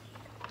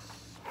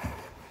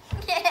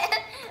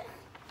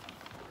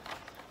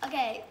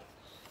 Okay.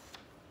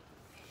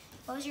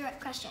 What was your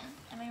question?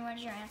 I mean, what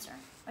is your answer?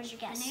 What is your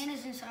guess?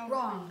 Bananas and sour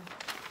Wrong.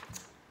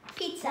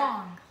 Pizza.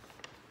 Wrong.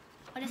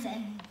 What is it?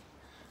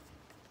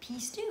 Pea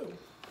stew.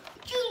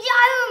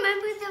 I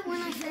remember that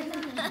when I said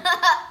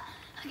that.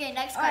 Okay,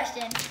 next All right.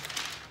 question.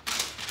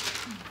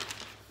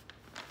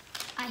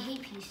 I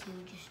hate pea stew.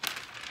 Just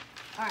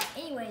All right.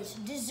 Anyways,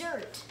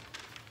 dessert.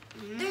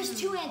 There's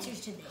two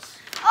answers to this.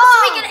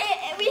 Oh,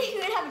 so we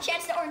could have a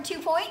chance to earn 2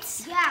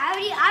 points. Yeah,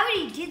 I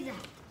already did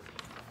that.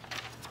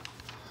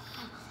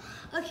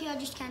 Okay, I'll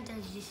just count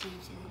those this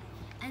answer.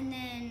 And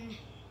then...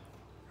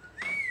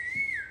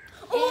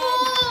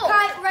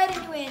 Oh! Write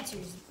in new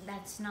answers.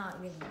 That's not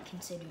really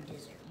considered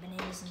dessert.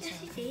 Bananas and Yes,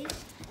 sour it cream.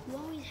 is. You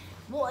always...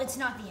 Well, it's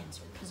not the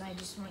answer because I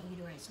just want you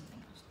to write something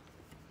else.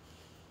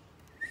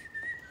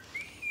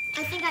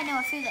 I think I know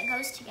a food that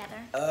goes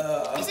together.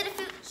 Is it a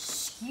food?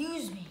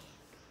 Excuse me.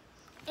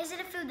 Is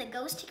it a food that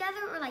goes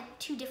together, or like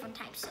 2 different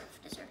types of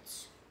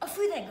desserts? A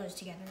food that goes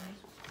together,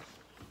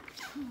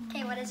 right?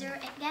 Okay, what is your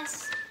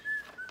guess?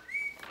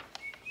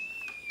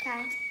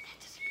 Kai.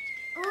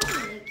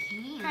 Oh, it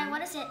can. Kai,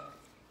 what is it?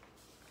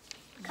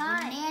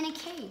 Kai. Banana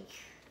cake.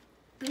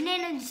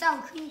 Banana and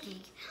sour cream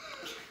cake.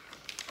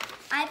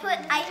 I put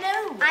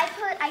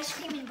ice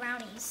cream and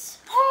brownies.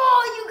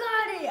 Oh, you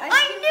got it! I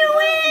knew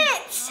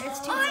it! That's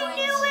 2 I points.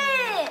 knew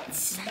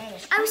it! That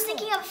is I was cool.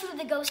 thinking of food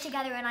that goes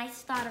together, and I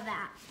thought of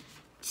that.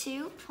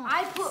 2 points.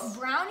 I put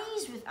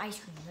brownies with ice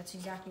cream. That's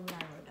exactly what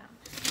I wrote down.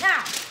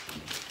 Now,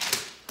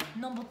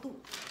 number 2.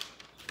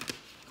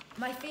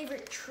 My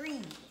favorite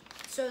tree.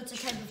 So it's a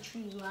type of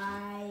tree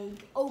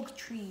like oak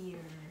tree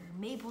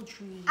or maple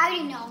tree. I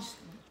already know.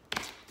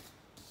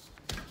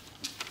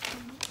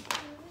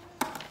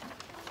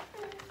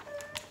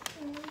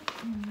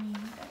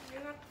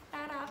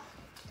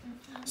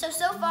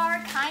 So far,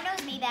 Kai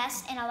knows me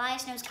best, and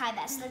Elias knows Kai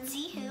best. Let's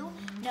see who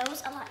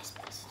knows Elias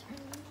best.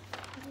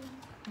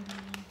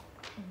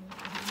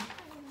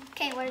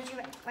 Okay, what did you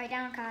write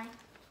down, Kai?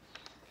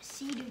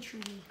 Cedar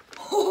tree.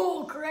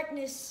 Oh,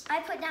 correctness. I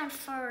put down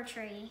fir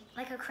tree,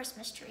 like a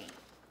Christmas tree.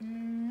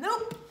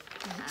 Nope.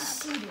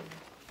 Cedar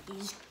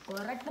is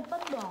correct.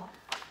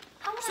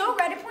 How would So I...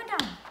 write a point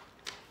down.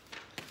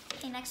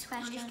 Okay, next I'll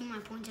just do question. my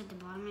points at the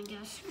bottom, I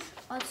guess.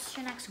 What's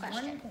your next 1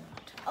 question? point.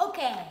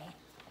 Okay.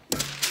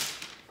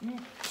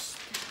 Next.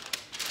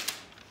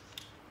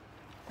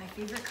 My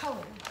favorite color.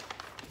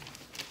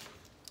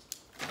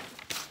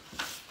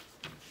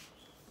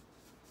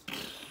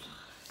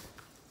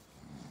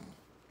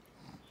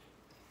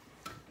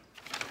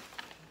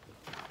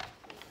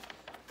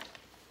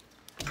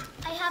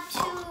 I have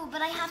 2,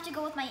 but I have to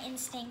go with my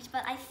instinct.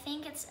 But I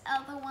think it's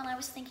the one I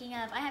was thinking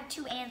of. I have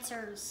 2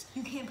 answers.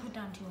 You can't put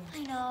down 2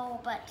 answers. I know,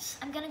 but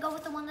I'm gonna go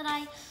with the one that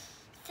I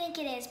think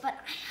it is. But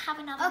I have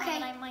another Okay.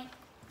 one that I might.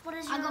 What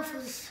is yours? I'll go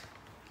first.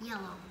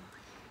 Yellow.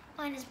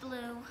 Mine is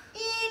blue.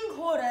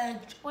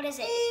 Incorrect. What is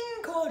it?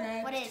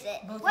 Incorrect. What is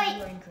it? Both Wait. of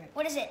you are incorrect.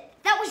 What is it?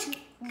 That was...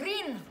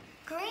 Green.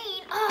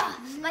 Green. Ah,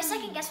 my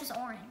second guess was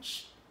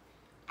orange.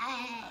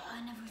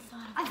 I never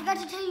thought of I forgot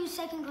to tell you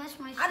second guess.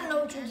 My I don't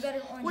know which second was guess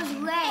better, orange. was or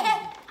green.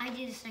 red. I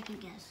did a second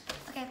guess.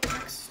 Okay,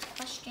 next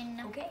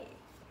question. Okay.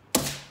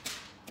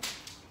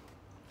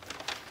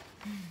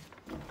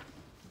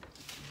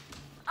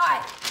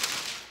 Alright.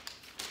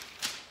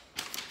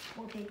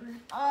 What paper?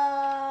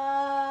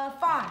 5.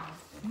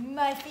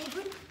 My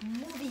favorite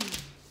movie.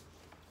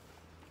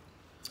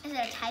 Is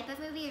it a type of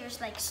movie or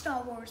just like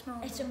Star Wars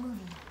movie? It's a movie.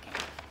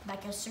 Okay.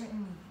 Like a certain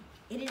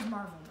movie. It is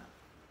Marvel though.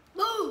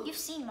 Woo! You've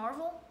seen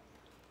Marvel?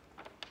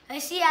 I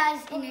see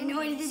as and I know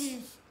what it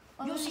is.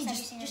 What You'll movies see, have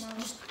just, you seen in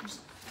Marvel? just.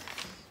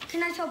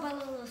 Can I tell by the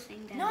little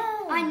thing that?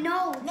 No. I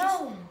know.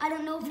 No. I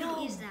don't know if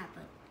No. it is that,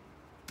 but.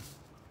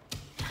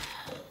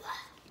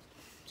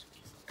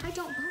 I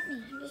don't hurt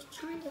me. I'm just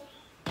trying to.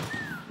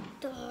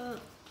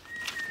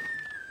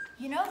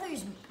 You know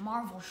there's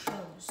Marvel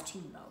shows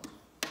too though.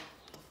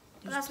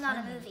 But that's not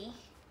a movie.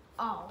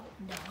 Oh,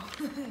 no.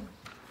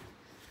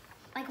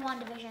 Like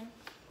WandaVision.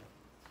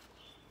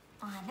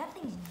 That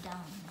thing's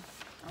dumb.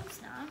 No,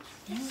 it's not.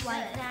 Do you It's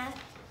like good. that?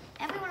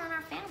 Everyone in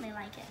our family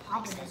like it. Papa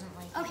likes it. doesn't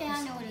like Okay, it.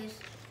 I know what it is.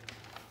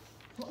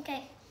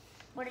 Okay.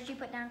 What did you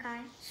put down, Kai?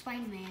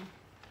 Spider-Man.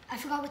 I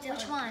forgot what the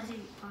Which other one?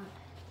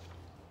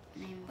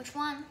 name. Which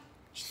one?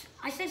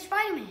 I said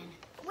Spider-Man.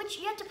 Which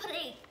you have to put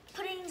an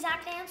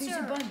exact answer. There's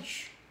a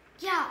bunch.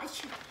 Yeah,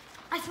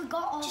 I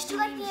forgot all. Just the do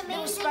like the names.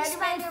 amazing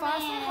Spider-Man Far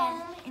From Spider-Man.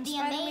 Home and The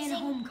Spider-Man amazing-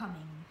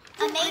 Homecoming.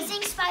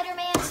 Amazing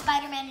Spider-Man,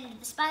 Spider-Man Into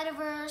the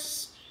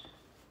Spider-Verse.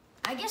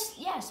 I guess,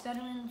 yeah,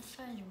 Spider-Man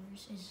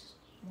Spider-Verse is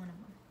one of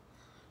them.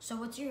 So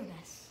what's your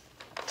guess?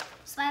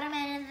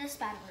 Spider-Man Into the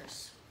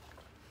Spider-Verse.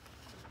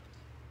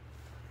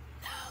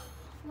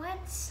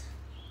 What?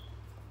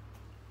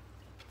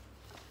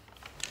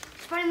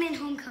 Spider-Man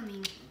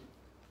Homecoming.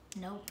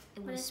 Nope,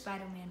 it What was is-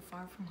 Spider-Man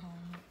Far From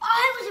Home.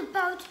 I was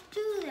about to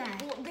do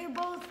that. Well, they're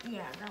both,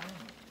 yeah, that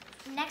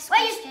one. Next Wait.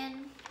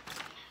 question.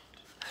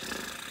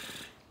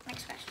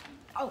 Next question.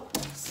 Oh,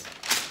 yes.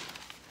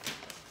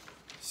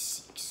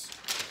 6.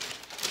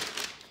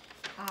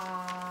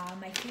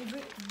 My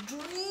favorite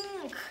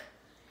drink.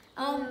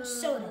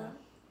 Soda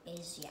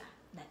is, yeah,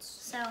 that's.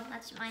 So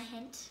that's my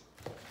hint.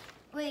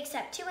 We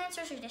accept 2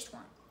 answers or just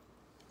 1?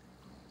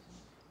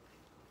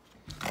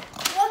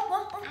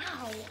 What?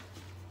 Ow.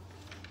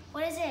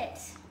 What is it?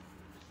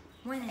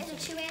 When Is it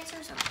 2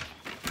 answers?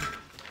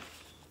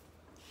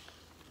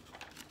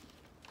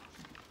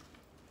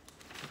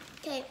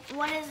 Okay,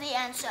 what is the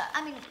answer?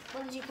 I mean,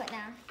 what did you put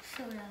down?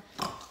 Soda.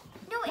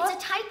 No, it's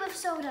a type of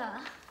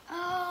soda.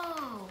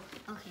 Oh.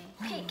 Okay.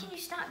 Okay, can you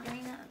stop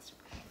doing that?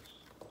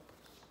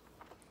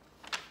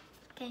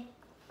 Okay.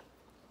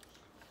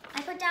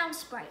 I put down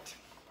Sprite.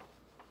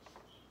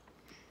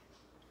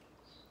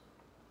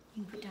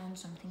 You put down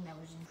something that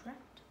was incorrect.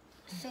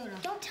 Soda.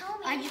 Don't tell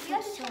me. I You just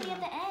have put to tell me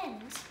soda. at the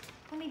end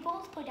when we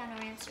both put down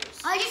our answers.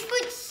 I just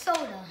put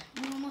soda.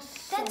 Normal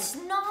soda. That's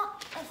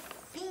not a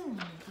thing.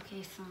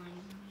 Okay, fine.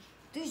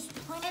 There's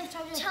plenty of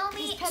types of Tell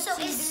me. there's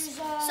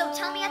Pepsi, So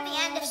tell me at the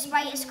end if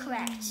Sprite is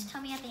correct.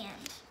 Tell me at the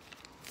end.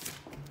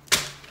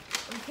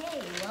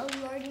 Okay, well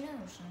you already know.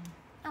 So.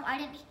 No, I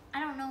didn't. I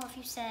don't know if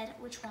you said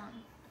which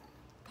one.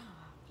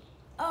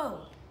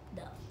 Oh,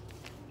 no.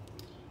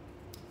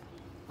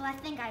 Well, I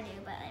think I do,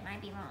 but I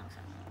might be wrong.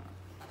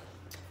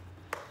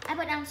 So I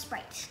put down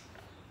Sprite.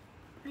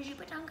 What did you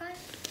put down, guys?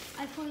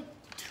 I put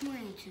 2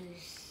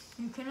 answers.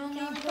 You can only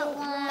Can only put put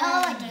one.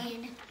 Oh, I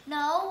did.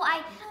 No,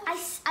 I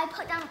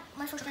put down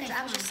my first answer.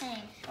 I was just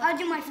saying. I'll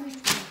do my first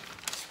one.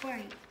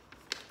 Sprite.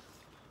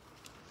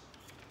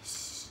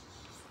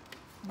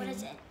 What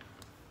is it?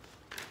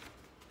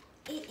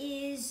 It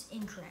is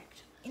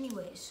incorrect.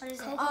 Anyways. What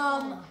is it?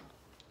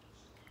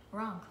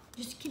 Wrong.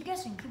 Just keep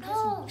guessing. Keep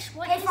No, guessing.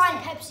 what Okay, is fine.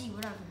 it? Pepsi,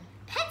 whatever.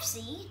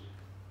 Pepsi.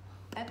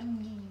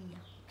 Pepsi.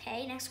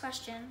 Okay, next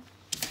question.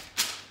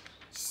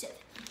 7.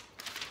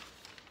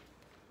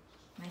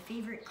 My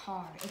favorite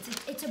car.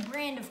 It's a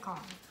brand of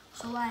car.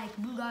 So like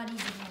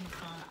Bugatti's a brand of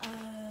car.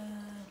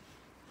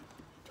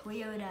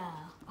 Toyota.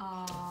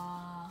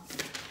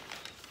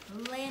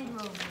 Land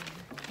Rover.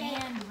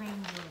 And Range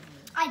Rover.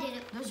 I did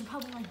it. Those are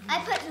probably like. I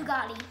put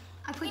Bugatti.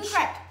 I put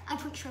Incorrect. I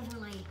put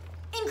Chevrolet.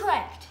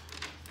 Incorrect.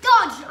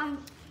 Dodge. I'm.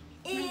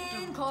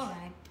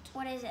 Incorrect.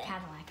 What is it?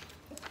 Cadillac.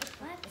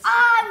 What?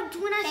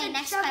 When I Okay, said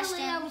next Chevrolet,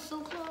 question. I was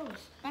so close.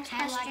 Next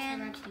Cadillac,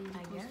 question. actually the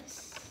I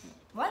closest. guess.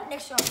 What?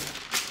 Next one.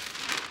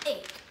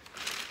 8.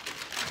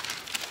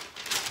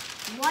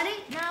 What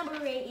it?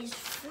 Number 8 is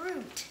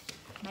fruit.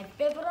 My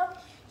favorite.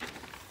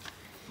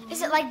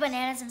 Is it like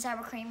bananas and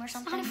sour cream or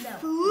something? No,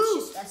 Fruit.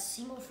 it's just a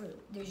single fruit.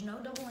 There's no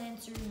double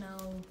answer, no.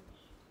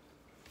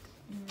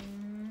 Not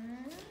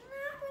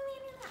really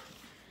any of that.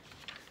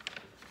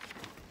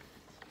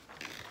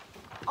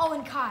 Oh,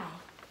 and Kai.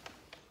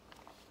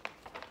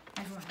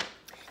 Never mind.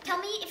 Tell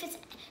me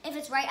if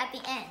it's right at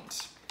the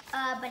end.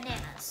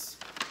 Bananas.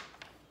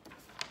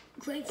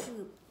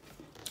 Grapefruit.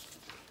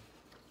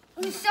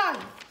 Oh, sorry.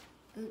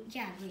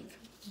 Yeah,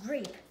 grapefruit.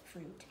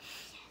 Grapefruit.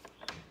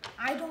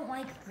 I don't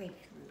like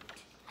grapefruit.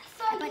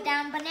 I put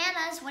down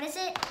bananas. What is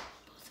it?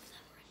 Both of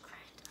them are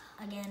incorrect.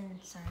 Again,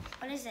 sorry.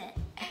 What is it?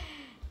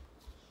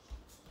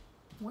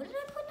 What did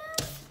I put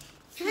down?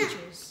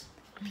 Peaches.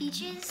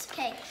 Peaches.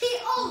 Okay.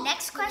 oh.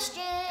 Next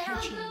question.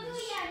 Peaches.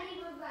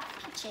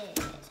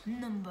 Peaches.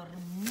 Number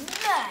 9.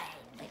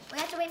 We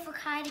have to wait for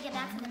Kai to get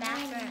back from the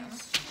bathroom.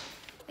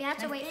 We have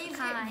to My wait for favorite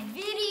Kai.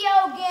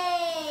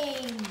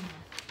 video game.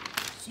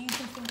 So you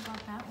can think about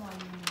that while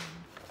you're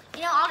reading.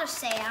 You know, I'll just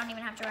say it. I don't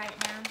even have to write it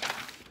down.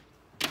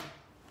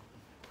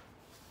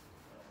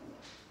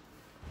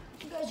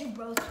 You guys are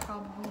both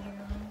probably gonna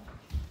know.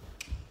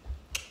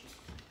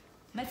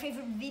 My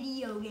favorite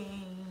video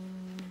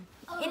game.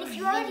 And if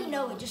you already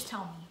know it, just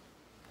tell me.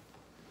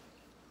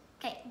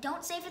 Okay,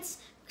 don't say if it's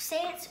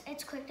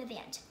it's correct at the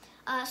end.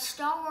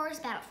 Star Wars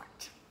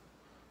Battlefront.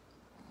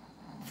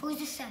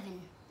 Forza 7.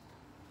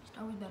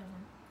 Star Wars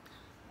Battlefront.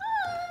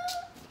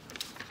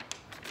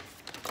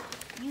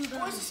 You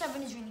Forza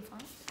 7 is really fun.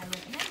 I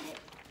recommend it.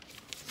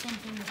 Same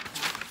thing with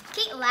that.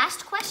 Okay,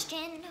 last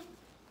question.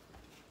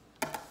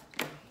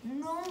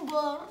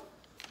 Number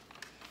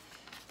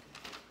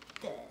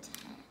 10.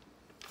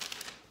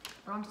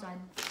 Wrong side.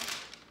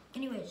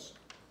 Anyways,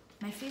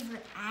 my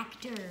favorite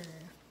actor.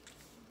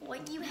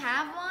 What, you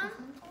have one?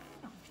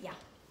 Yeah.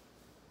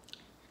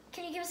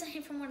 Can you give us a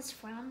hint from what it's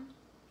from?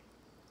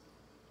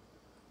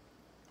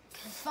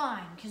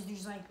 Fine, because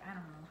there's like, I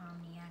don't know how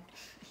many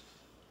actors.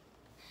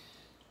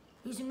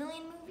 There's a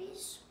million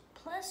movies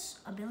plus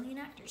a billion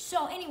actors.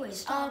 So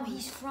anyways,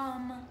 he's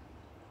from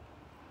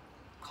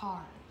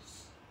Cars.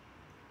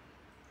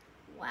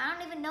 Well, I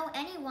don't even know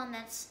anyone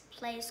that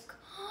plays.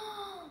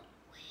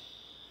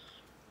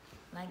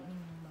 Lightning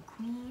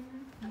McQueen,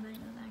 you might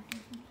know the actor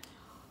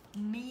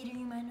from. Mater,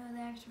 you might know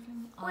the actor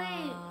from.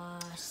 Wait.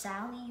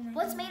 Sally, you might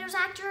What's know. Mater's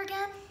actor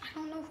again? I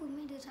don't know who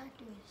made this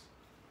actor is.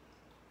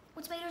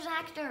 What's Mater's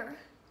actor?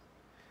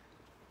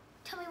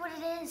 Tell me what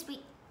it is,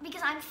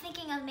 because I'm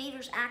thinking of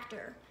Mater's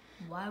actor.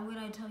 Why would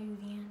I tell you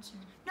the answer?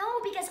 No,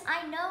 because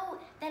I know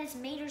that it's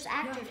Mater's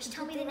actor. have Just to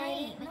tell put me the the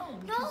name. name. No,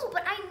 because- No,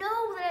 but I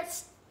know that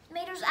it's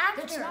Mater's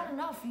actor. That's not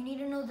enough. You need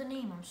to know the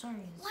name. I'm sorry.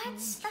 What?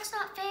 That's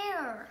not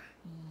fair.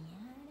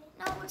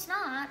 Yeah. No, it's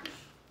not.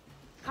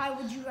 Kai,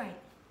 what'd you write?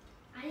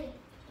 I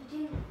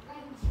didn't.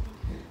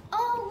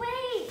 Oh,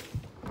 wait.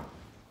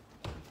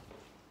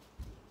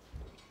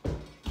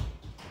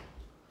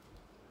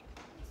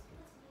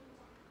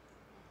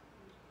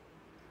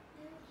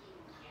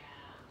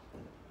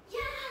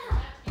 Yeah.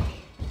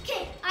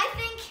 Okay, I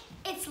think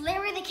it's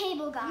Larry the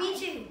Cable Guy. Me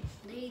too.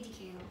 Lady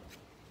Cable.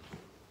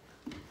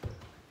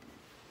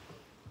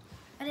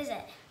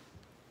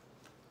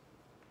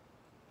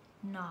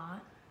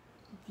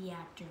 the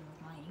actor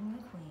of Lightning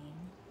McQueen,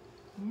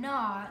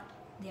 not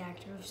the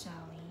actor of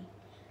Sally,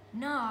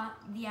 not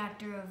the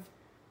actor of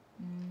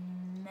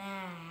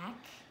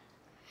Mac.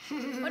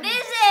 What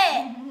is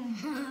it?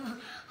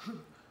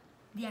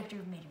 The actor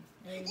of Mater.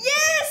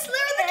 Yes,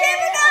 Larry the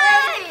Cable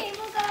Guy.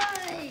 Cable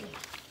guy.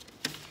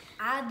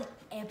 Add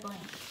a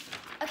blank.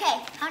 Okay,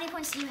 how many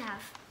points do you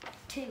have?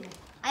 2.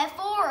 I have 4.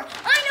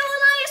 I know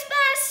Elias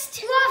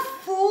best. You got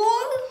 4?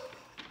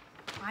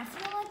 I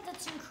feel like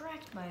that's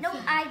incorrect, but Nope,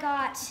 I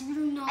got You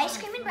do not ice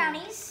have cream and 4.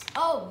 brownies.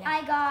 Oh, yeah.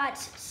 I got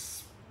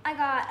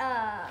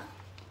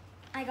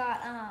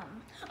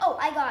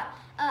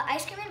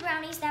ice cream and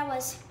brownies. That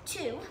was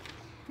 2.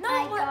 No,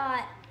 I what?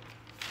 got,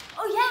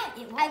 Oh,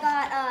 yeah, it was. I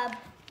got,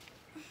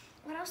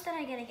 what else did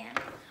I get again?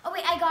 Oh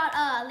wait, I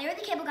got Larry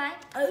the Cable Guy.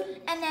 Oh.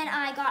 And then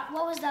I got,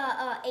 what was the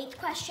 8th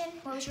question?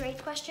 What was your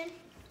 8th question?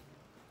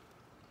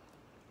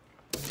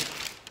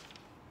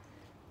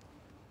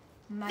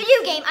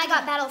 Video game, I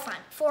got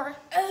Battlefront 4.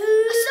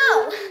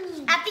 So,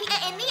 in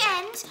the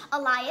end,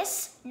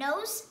 Elias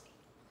knows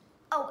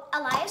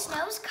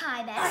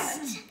Kai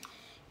best.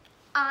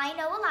 I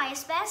know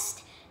Elias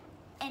best,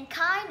 and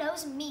Kai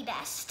knows me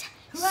best.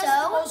 Who has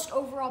the most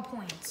overall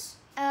points?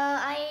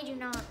 I do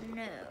not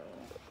know.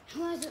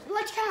 Who has it?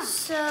 Let's count.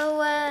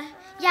 So,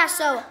 yeah,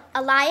 so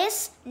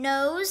Elias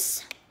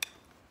knows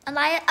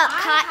Kai.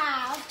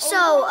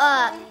 So,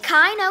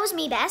 Kai knows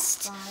me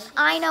best.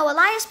 I know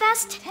Elias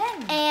best.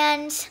 10.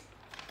 And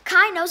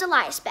Kai knows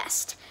Elias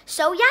best.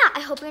 So, yeah, I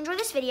hope you enjoyed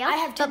this video. I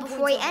have 10 but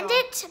before we end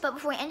it,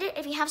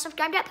 if you haven't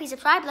subscribed yet, please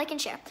subscribe, like, and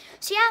share.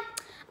 So, yeah,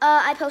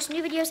 I post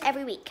new videos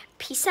every week.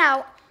 Peace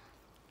out.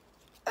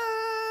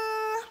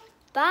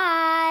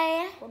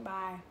 Bye.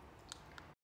 Goodbye.